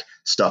quarterback,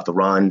 stuff the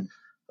run.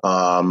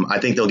 I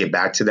think they'll get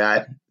back to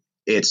that.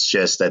 It's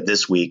just that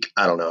this week,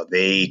 I don't know,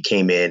 they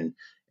came in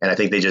and I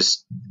think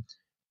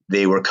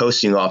they were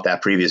coasting off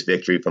that previous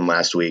victory from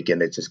last week,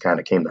 and it just kind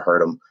of came to hurt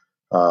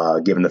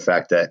them, given the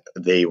fact that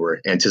they were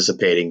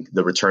anticipating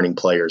the returning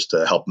players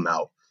to help them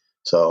out.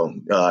 So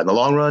in the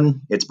long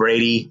run, it's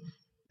Brady.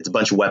 It's a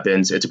bunch of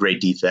weapons. It's a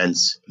great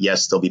defense.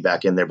 Yes, they'll be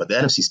back in there, but the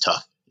NFC's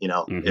tough. You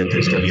know,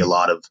 there's going to be a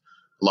lot of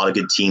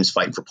good teams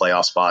fighting for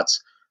playoff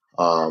spots.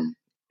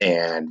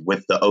 And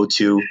with the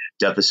 0-2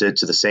 deficit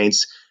to the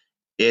Saints,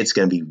 it's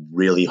going to be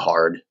really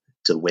hard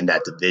to win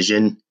that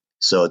division.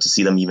 So to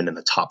see them even in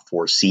the top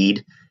 4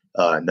 seed,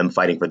 and them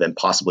fighting for them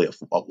possibly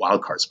a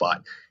wild card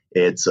spot,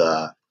 it's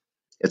going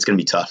to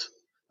be tough.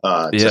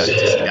 To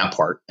see that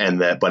part,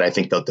 but I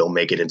think that they'll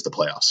make it into the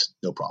playoffs,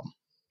 no problem.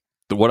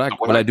 What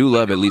I do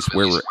love, at least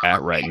where we're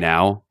at right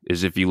now,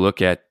 is if you look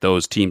at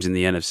those teams in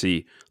the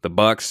NFC, the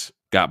Bucs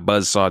got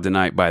buzzsawed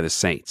tonight by the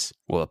Saints.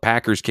 Well, the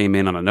Packers came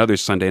in on another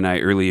Sunday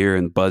night earlier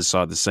and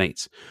buzzsawed the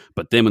Saints.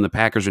 But then when the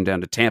Packers went down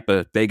to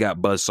Tampa, they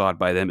got buzzsawed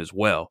by them as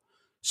well.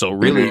 So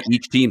really,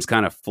 each team's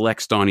kind of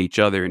flexed on each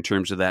other in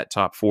terms of that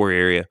top 4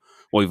 area.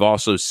 Well, we've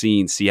also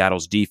seen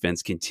Seattle's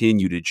defense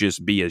continue to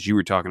just be, as you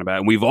were talking about,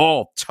 and we've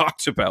all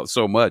talked about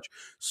so much,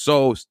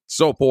 so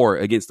poor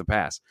against the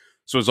pass.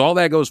 So as all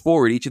that goes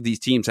forward, each of these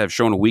teams have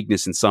shown a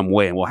weakness in some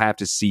way, and we'll have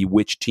to see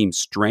which team's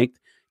strength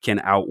can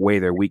outweigh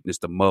their weakness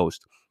the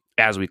most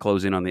as we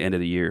close in on the end of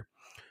the year.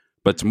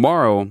 But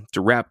tomorrow,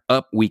 to wrap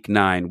up Week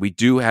 9, we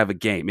do have a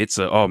game.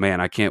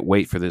 I can't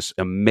wait for this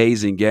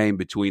amazing game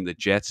between the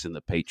Jets and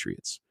the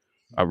Patriots.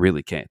 I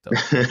really can't,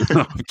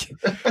 though.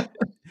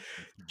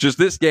 Just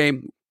this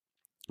game,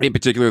 in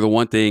particular, the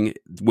one thing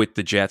with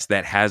the Jets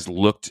that has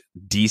looked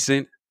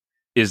decent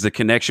is the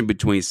connection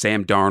between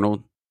Sam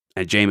Darnold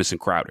and Jamison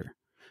Crowder.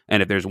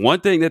 And if there's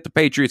one thing that the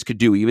Patriots could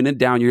do, even in a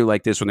down year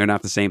like this when they're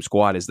not the same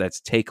squad, is that's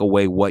take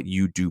away what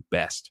you do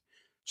best.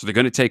 So they're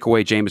going to take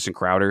away Jamison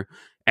Crowder.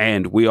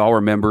 And we all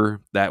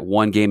remember that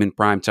one game in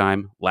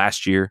primetime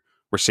last year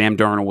where Sam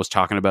Darnold was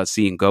talking about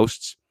seeing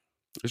ghosts.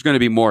 There's going to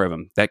be more of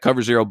them. That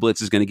cover zero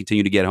blitz is going to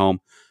continue to get home.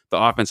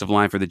 The offensive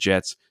line for the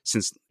Jets.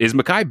 Is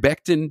Mekhi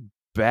Becton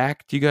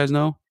back? Do you guys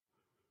know?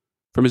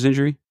 From his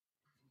injury?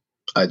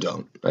 I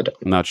don't. I'm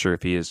not sure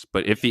if he is,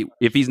 but if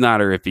he's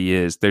not or if he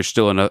is, there's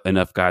still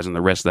enough guys on the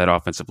rest of that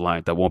offensive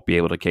line that won't be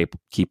able to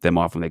keep them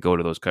off when they go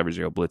to those cover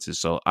zero blitzes.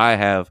 So I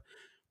have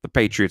the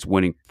Patriots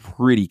winning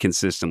pretty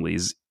consistently.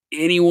 Is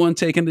anyone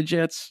taking the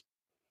Jets?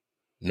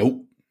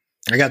 Nope.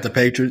 I got the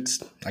Patriots.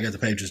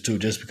 Too,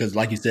 just because,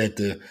 like you said,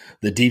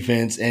 the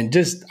defense and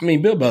just, I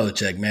mean, Bill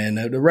Belichick, man,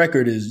 the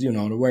record is,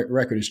 the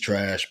record is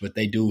trash, but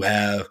they do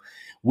have.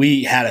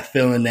 We had a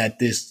feeling that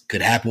this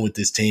could happen with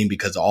this team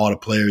because of all the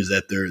players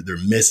that they're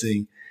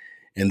missing.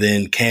 And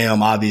then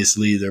Cam,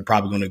 obviously, they're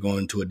probably going to go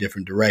into a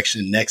different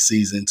direction next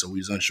season. So we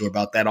was unsure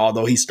about that.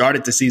 Although he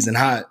started the season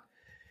hot,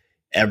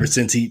 ever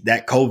since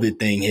that COVID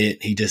thing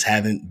hit, he just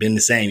haven't been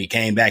the same. He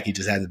came back. He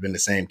just hasn't been the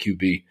same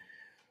QB.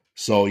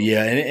 So,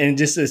 yeah, and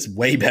just it's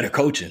way better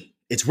coaching.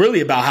 It's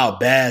really about how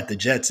bad the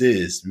Jets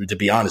is, to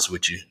be honest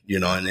with you,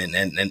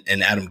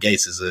 and Adam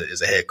Gase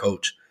is a head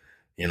coach.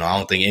 I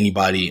don't think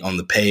anybody on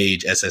the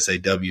page,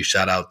 SSAW,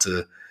 shout out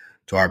to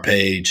our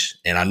page.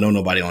 And I know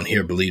nobody on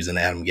here believes in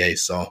Adam Gase.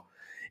 So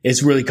it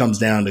really comes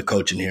down to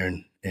coaching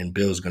here, and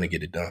Bill's going to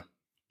get it done.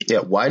 Yeah.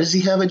 Why does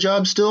he have a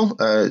job still?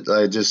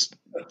 I just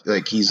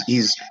like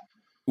he's.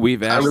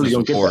 We've asked this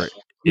before.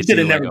 He should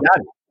have never got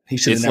it. He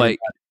should have never got it.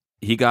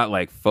 He got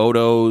like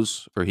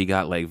photos or he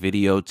got like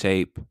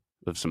videotape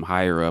of some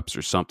higher ups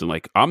or something.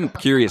 Like, I'm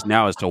curious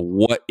now as to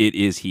what it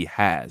is he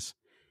has.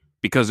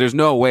 Because there's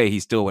no way he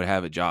still would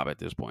have a job at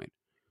this point.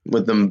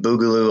 With them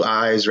boogaloo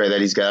eyes, right, that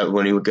he's got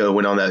when he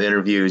went on that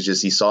interview, is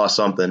just he saw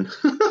something.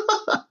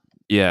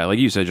 Yeah, like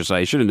you said, Josiah,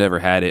 he should have never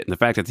had it. And the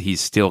fact that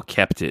he's still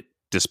kept it,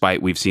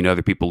 despite we've seen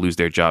other people lose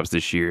their jobs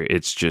this year,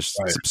 it's just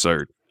It's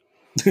absurd.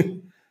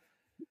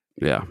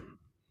 Yeah,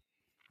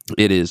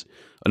 it is.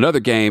 Another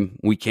game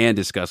we can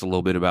discuss a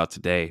little bit about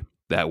today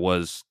that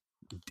was,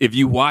 if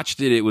you watched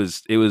it, it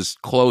was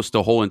close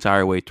the whole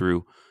entire way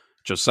through.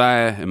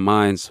 Josiah and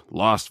mine's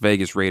Las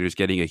Vegas Raiders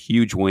getting a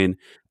huge win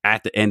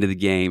at the end of the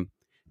game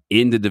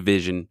in the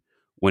division,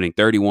 winning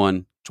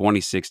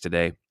 31-26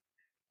 today.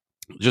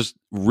 Just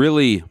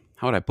really,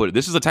 how would I put it?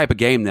 This is the type of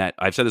game that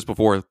I've said this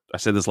before. I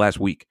said this last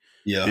week.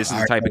 Yeah, this is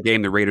the type of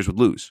game the Raiders would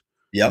lose.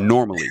 Yep.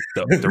 Normally,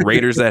 the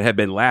Raiders that have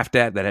been laughed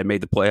at, that had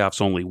made the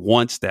playoffs only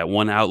once, that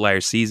one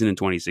outlier season in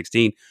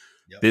 2016.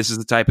 Yep. This is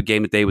the type of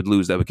game that they would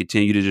lose, that would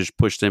continue to just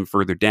push them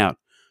further down.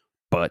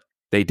 But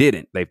they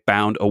didn't. They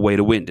found a way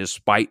to win,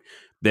 despite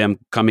them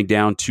coming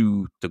down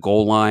to the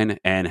goal line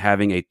and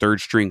having a third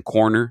string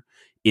corner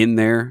in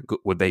there.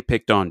 What they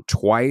picked on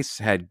twice,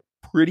 had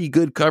pretty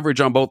good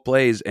coverage on both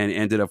plays, and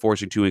ended up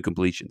forcing 2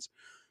 incompletions.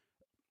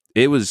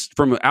 It was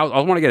I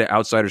want to get an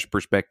outsider's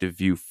perspective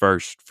view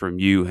first from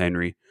you,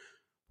 Henry.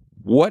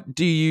 What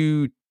do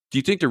you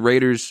think the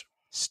Raiders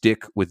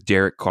stick with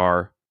Derek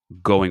Carr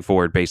going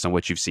forward based on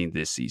what you've seen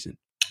this season?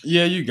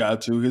 Yeah, you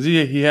got to, because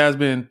he has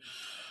been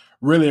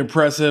really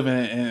impressive,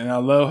 and I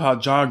love how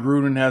John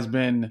Gruden has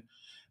been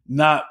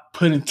not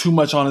putting too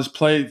much on his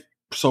plate,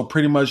 so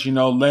pretty much,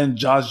 letting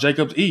Josh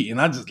Jacobs eat.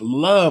 And I just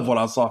love what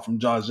I saw from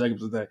Josh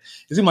Jacobs today.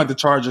 It seemed like the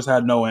Chargers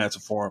had no answer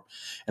for him,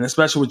 and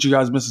especially with you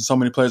guys missing so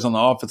many players on the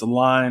offensive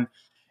line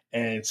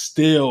and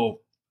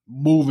still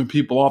moving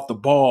people off the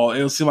ball,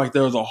 it seemed like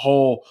there was a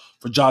hole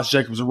for Josh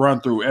Jacobs to run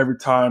through every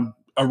time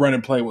a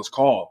running play was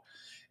called.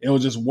 It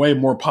was just way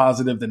more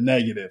positive than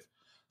negative.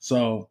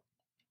 So,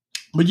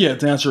 but yeah,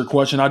 to answer your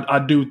question, I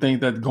do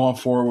think that going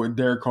forward with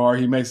Derek Carr,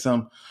 he made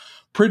some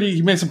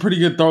pretty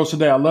good throws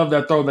today. I love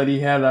that throw that he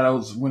had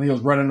when he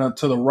was running up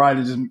to the right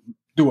and just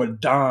do a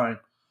dime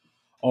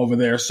over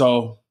there.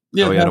 So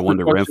yeah, he had a one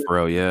to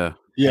Renfro, yeah.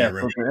 Yeah, to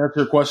answer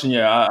your question,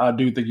 I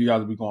do think you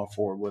guys will be going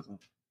forward with him.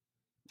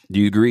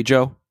 Do you agree,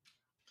 Joe?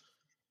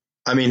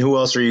 I mean, who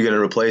else are you going to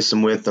replace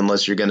him with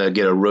unless you're going to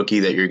get a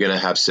rookie that you're going to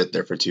have sit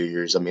there for 2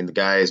 years? I mean, the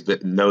guy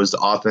knows the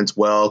offense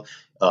well.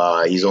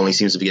 He's only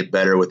seems to get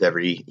better with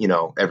every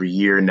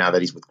year now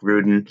that he's with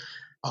Gruden.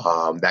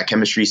 That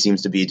chemistry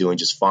seems to be doing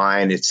just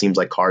fine. It seems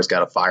like Carr's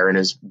got a fire in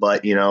his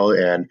butt,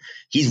 and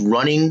he's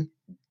running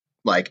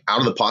like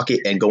out of the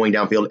pocket and going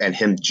downfield, and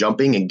him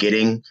jumping and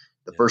getting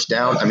the first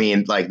down. I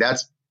mean, like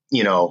that's,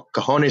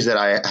 cojones that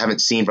I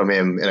haven't seen from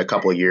him in a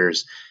couple of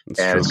years.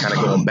 And it's kind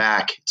of going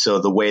back to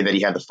the way that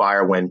he had the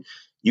fire when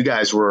you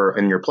guys were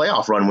in your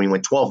playoff run when you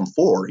went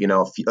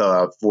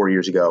 12-4, 4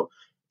 years ago.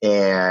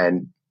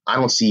 And I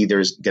don't see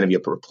there's going to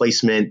be a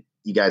replacement.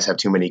 You guys have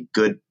too many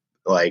good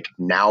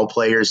now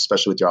players,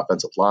 especially with your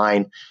offensive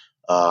line.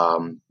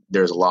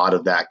 There's a lot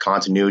of that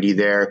continuity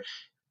there.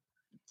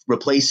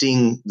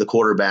 Replacing the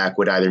quarterback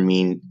would either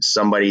mean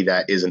somebody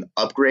that is an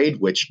upgrade,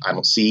 which I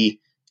don't see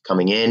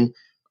coming in,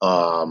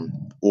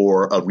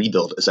 or a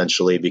rebuild,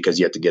 essentially, because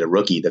you have to get a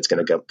rookie that's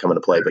going to come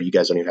into play, but you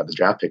guys don't even have the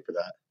draft pick for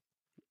that.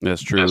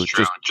 That's true.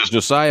 Just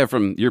Josiah,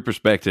 from your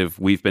perspective,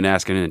 we've been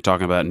asking and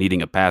talking about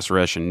needing a pass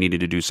rush and needed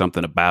to do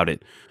something about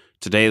it.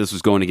 Today, this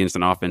was going against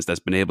an offense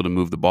that's been able to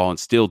move the ball and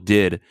still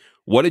did.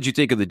 What did you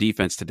think of the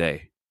defense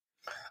today?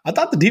 I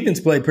thought the defense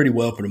played pretty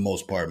well for the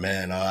most part,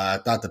 man. I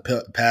thought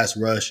the pass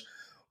rush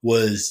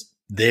was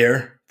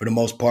there for the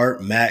most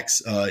part.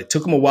 Max, it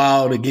took him a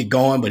while to get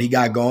going, but he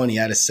got going. He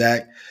had a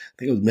sack. I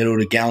think it was middle of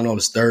the game. I don't know, it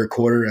was third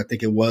quarter. I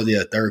think it was,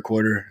 third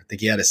quarter. I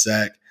think he had a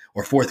sack,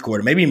 or fourth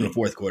quarter, maybe even the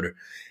fourth quarter.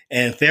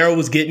 And Ferrell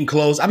was getting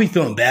close. I be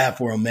feeling bad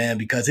for him, man,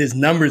 because his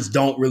numbers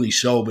don't really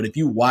show. But if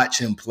you watch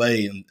him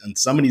play in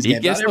some of these games,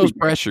 he gets those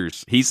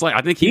pressures. He's like,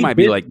 I think he might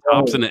be like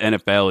tops in the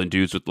NFL in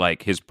dudes with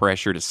like his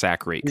pressure to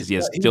sack rate, because he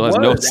still has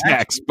no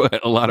sacks,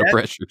 but a lot of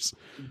pressures.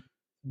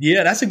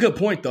 Yeah, that's a good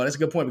point, though. That's a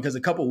good point, because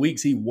a couple of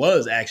weeks he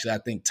was actually, I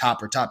think,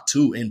 top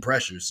 2 in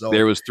pressures. So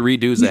there was 3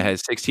 dudes that had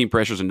 16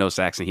 pressures and no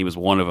sacks, and he was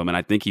one of them. And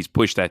I think he's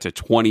pushed that to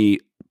 20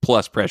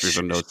 plus pressures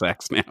and no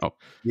sacks now.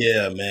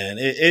 Yeah, man,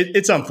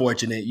 it's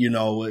unfortunate,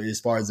 as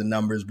far as the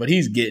numbers, but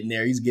he's getting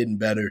there. He's getting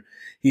better.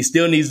 He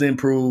still needs to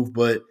improve,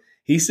 but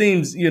he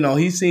seems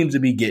to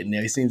be getting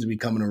there. He seems to be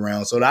coming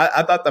around. So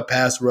I thought the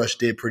pass rush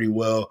did pretty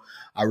well.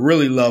 I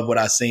really love what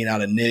I've seen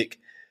out of Nick.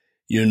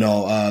 The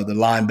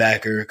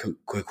linebacker,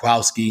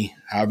 Kwiatkowski,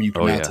 however you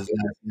pronounce his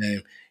last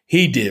name,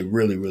 he did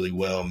really, really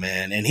well,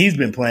 man. And he's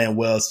been playing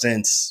well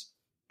since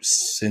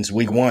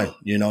week 1.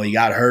 He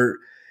got hurt.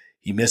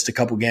 He missed a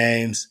couple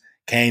games,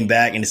 came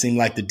back, and it seemed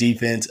like the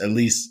defense, at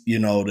least, the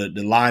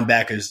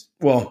linebackers,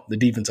 well, the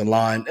defensive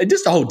line,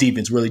 just the whole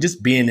defense really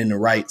just being in the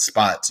right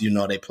spots.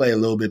 They play a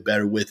little bit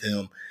better with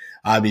him.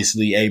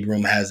 Obviously,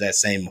 Abram has that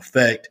same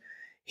effect.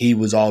 He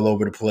was all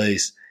over the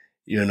place.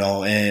 And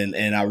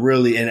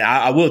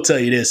I will tell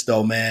you this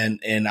though, man.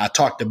 And I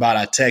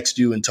text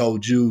you and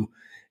told you,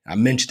 I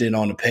mentioned it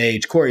on the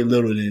page. Corey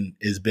Littleton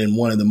has been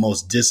one of the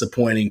most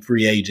disappointing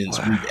free agents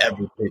we've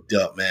ever picked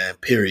up, man.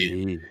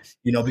 Period.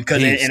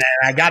 Because and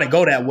I got to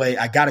go that way.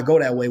 I got to go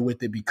that way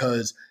with it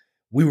because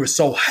we were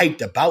so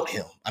hyped about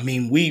him. I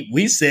mean,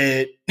 we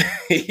said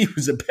he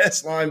was the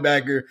best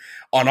linebacker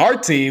on our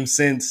team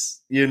since,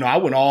 I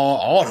went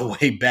all the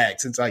way back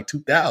since like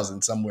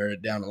 2000 somewhere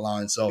down the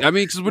line. So, I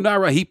mean, because we're not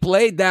right. He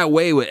played that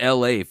way with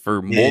LA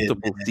for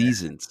multiple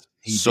seasons.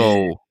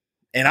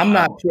 And I'm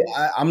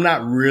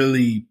not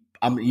really,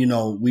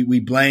 we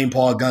blame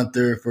Paul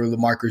Guenther for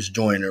LaMarcus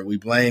Joyner. We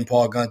blame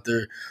Paul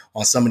Guenther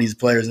on some of these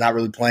players not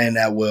really playing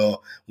that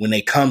well when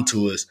they come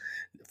to us,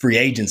 free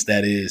agents,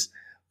 that is.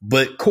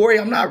 But Corey,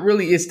 I'm not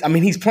really,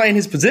 he's playing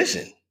his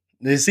position.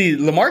 You see,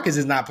 LaMarcus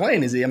is not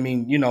playing, is he? I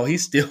mean,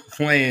 he's still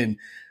playing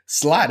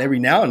slot. Every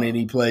now and then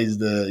he plays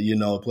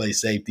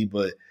plays safety,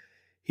 but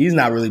he's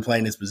not really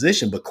playing his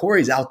position. But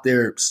Corey's out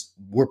there.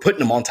 We're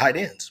putting him on tight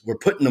ends. We're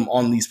putting him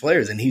on these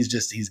players, and he's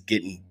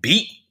getting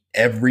beat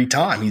every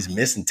time. He's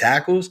missing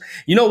tackles.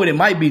 You know what it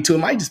might be too? It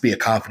might just be a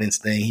confidence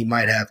thing. He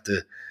might have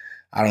to,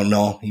 I don't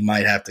know. He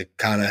might have to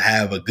kind of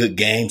have a good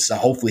game. So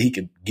hopefully he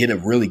could get a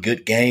really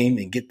good game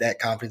and get that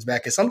confidence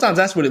back. Because sometimes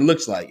that's what it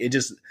looks like.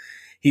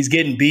 He's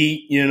getting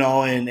beat,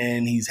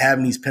 and he's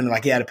having these penalties.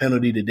 Like he had a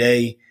penalty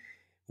today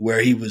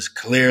where he was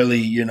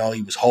clearly, he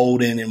was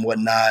holding and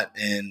whatnot,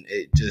 and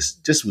it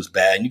just was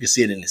bad. And you could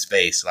see it in his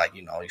face, like,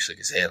 he shook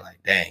his head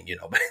like, dang,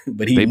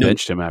 but he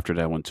benched him after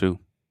that one too.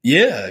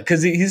 Yeah,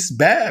 because he's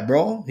bad,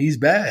 bro. He's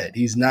bad.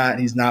 He's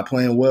not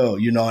playing well,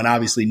 and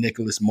obviously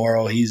Nicholas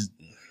Morrow, he's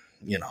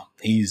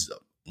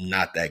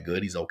not that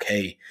good. He's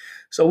okay.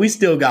 So we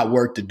still got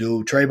work to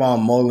do.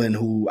 Trayvon Mullen,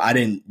 who I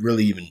didn't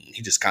really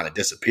he just kind of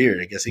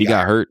disappeared. I guess he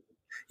got hurt.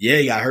 Yeah,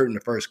 he got hurt in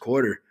the first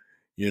quarter.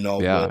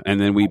 Yeah, and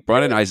then we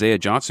brought in Isaiah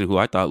Johnson, who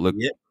I thought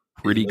looked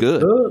pretty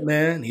good.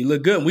 Man. He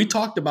looked good. And we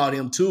talked about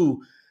him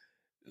too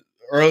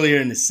earlier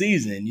in the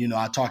season.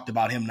 I talked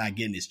about him not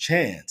getting his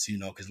chance,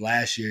 because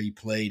last year he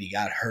played, he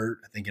got hurt,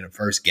 I think in the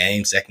first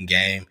game, second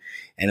game,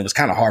 and it was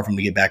kind of hard for him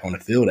to get back on the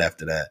field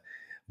after that.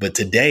 But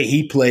today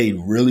he played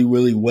really,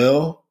 really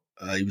well.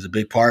 He was a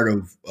big part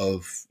of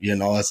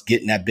us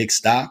getting that big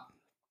stop.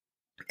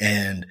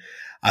 And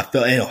I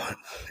felt,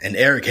 and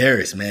Eric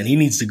Harris, man, he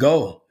needs to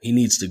go. He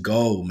needs to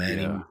go, man.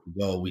 Yeah. He needs to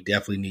go. We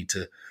definitely need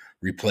to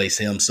replace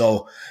him.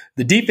 So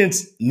the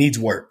defense needs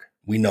work.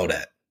 We know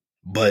that.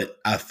 But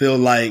I feel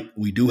like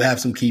we do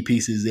have some key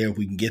pieces there if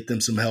we can get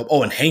them some help.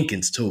 Oh, and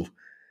Hankins too.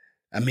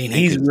 I mean,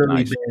 he's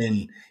really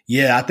been,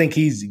 I think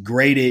he's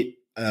graded,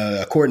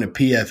 according to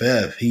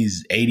PFF,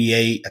 he's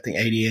 88, I think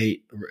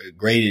 88,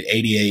 graded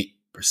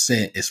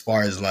 88% as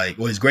far as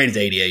his grade is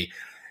 88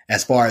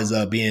 as far as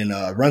being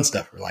a run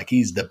stuffer. Like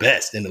he's the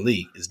best in the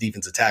league as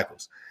defensive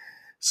tackles.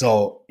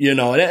 So,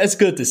 that's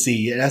good to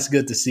see. That's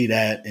good to see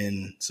that.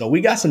 And so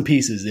we got some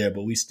pieces there,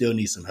 but we still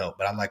need some help.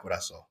 But I like what I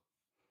saw.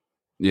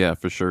 Yeah,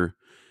 for sure.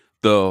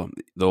 The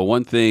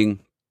one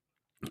thing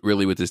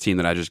really with this team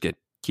that I just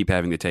keep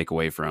having to take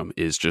away from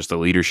is just the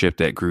leadership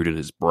that Gruden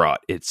has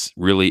brought. It's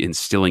really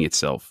instilling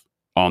itself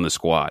on the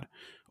squad.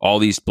 All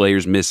these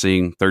players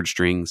missing, third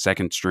string,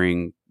 second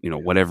string,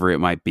 whatever it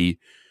might be,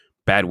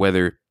 bad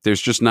weather.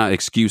 There's just not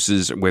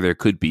excuses where there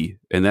could be.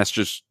 And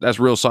that's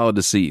real solid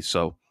to see.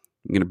 So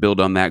I'm going to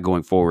build on that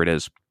going forward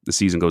as the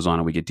season goes on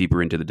and we get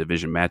deeper into the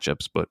division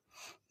matchups. But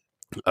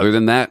other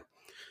than that,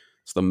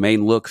 it's the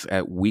main looks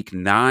at week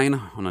 9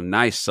 on a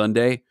nice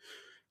Sunday.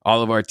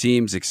 All of our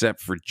teams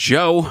except for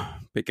Joe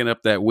picking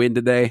up that win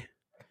today,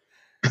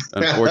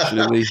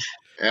 unfortunately.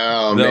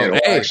 Man. Well,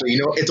 actually,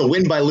 it's a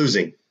win by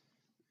losing.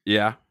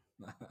 Yeah.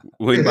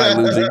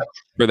 losing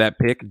for that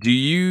pick. Do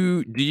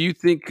you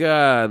think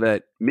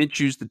that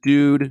Minshew's the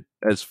dude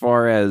as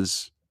far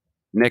as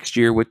next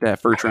year with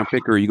that first round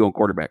pick, or are you going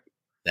quarterback?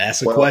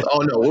 That's a question. Oh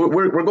no,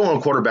 we're going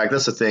quarterback.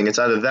 That's the thing. It's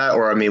either that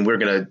or we're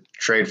going to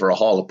trade for a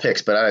haul of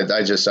picks. But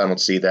I don't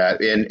see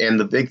that. And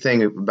the big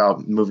thing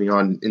about moving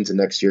on into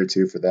next year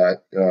too for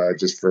that,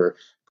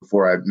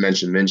 before I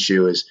mention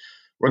Minshew, is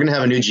we're going to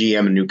have a new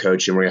GM, a new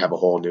coach, and we're going to have a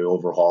whole new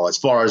overhaul as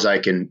far as I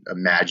can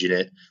imagine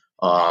it.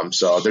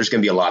 So there's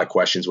going to be a lot of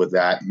questions with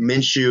that.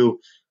 Minshew,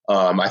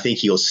 I think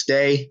he'll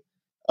stay,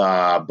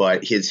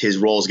 but his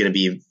role is going to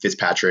be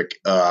Fitzpatrick.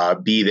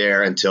 Be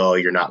there until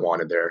you're not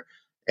wanted there.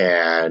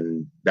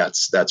 And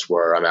that's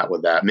where I'm at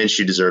with that.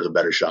 Minshew deserves a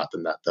better shot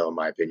than that, though, in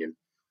my opinion.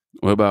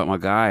 What about my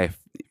guy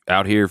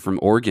out here from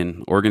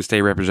Oregon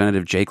State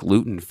Representative Jake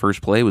Luton?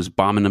 First play was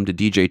bombing him to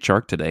DJ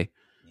Chark today.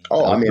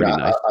 Oh,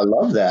 nice. I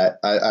love that.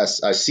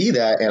 I see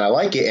that, and I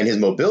like it. And his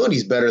mobility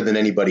is better than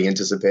anybody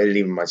anticipated,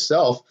 even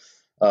myself.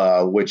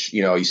 Which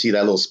you see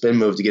that little spin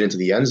move to get into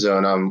the end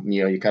zone.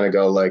 You kind of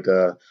go like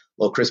a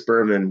little Chris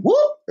Berman,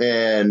 whoop,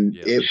 and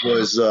it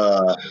was.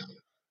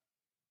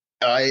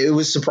 It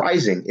was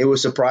surprising.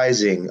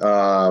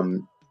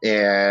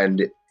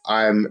 And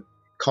I'm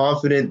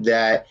confident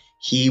that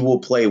he will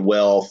play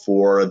well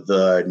for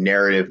the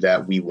narrative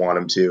that we want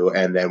him to,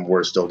 and then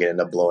we're still going to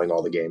end up blowing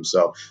all the games.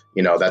 So,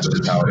 that's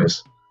just how it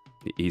is.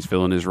 He's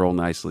filling his role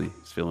nicely.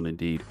 He's filling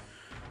indeed.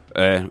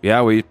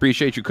 We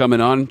appreciate you coming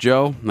on,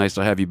 Joe. Nice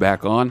to have you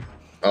back on.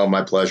 Oh,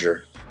 my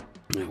pleasure.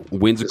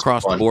 Wins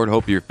across the board.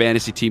 Hope your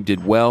fantasy team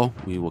did well.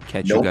 We will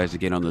catch you guys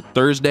again on the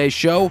Thursday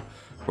show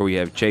where we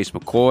have Chase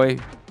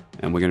McCoy.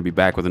 And we're going to be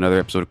back with another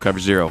episode of Cover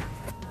Zero.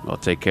 Well,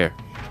 take care.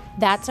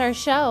 That's our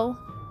show.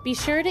 Be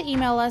sure to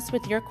email us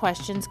with your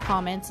questions,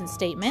 comments, and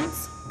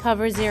statements.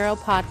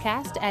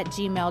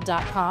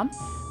 coverzeropodcast@gmail.com.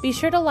 Be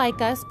sure to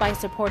like us by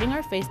supporting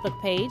our Facebook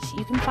page.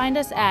 You can find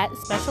us at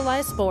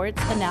Specialized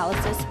Sports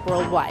Analysis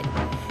Worldwide.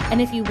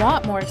 And if you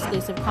want more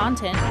exclusive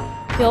content,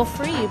 feel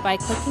free by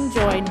clicking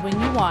join when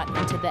you want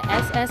into the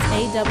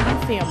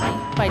SSAW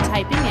family by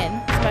typing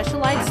in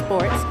Specialized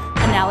Sports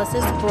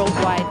Analysis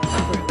Worldwide.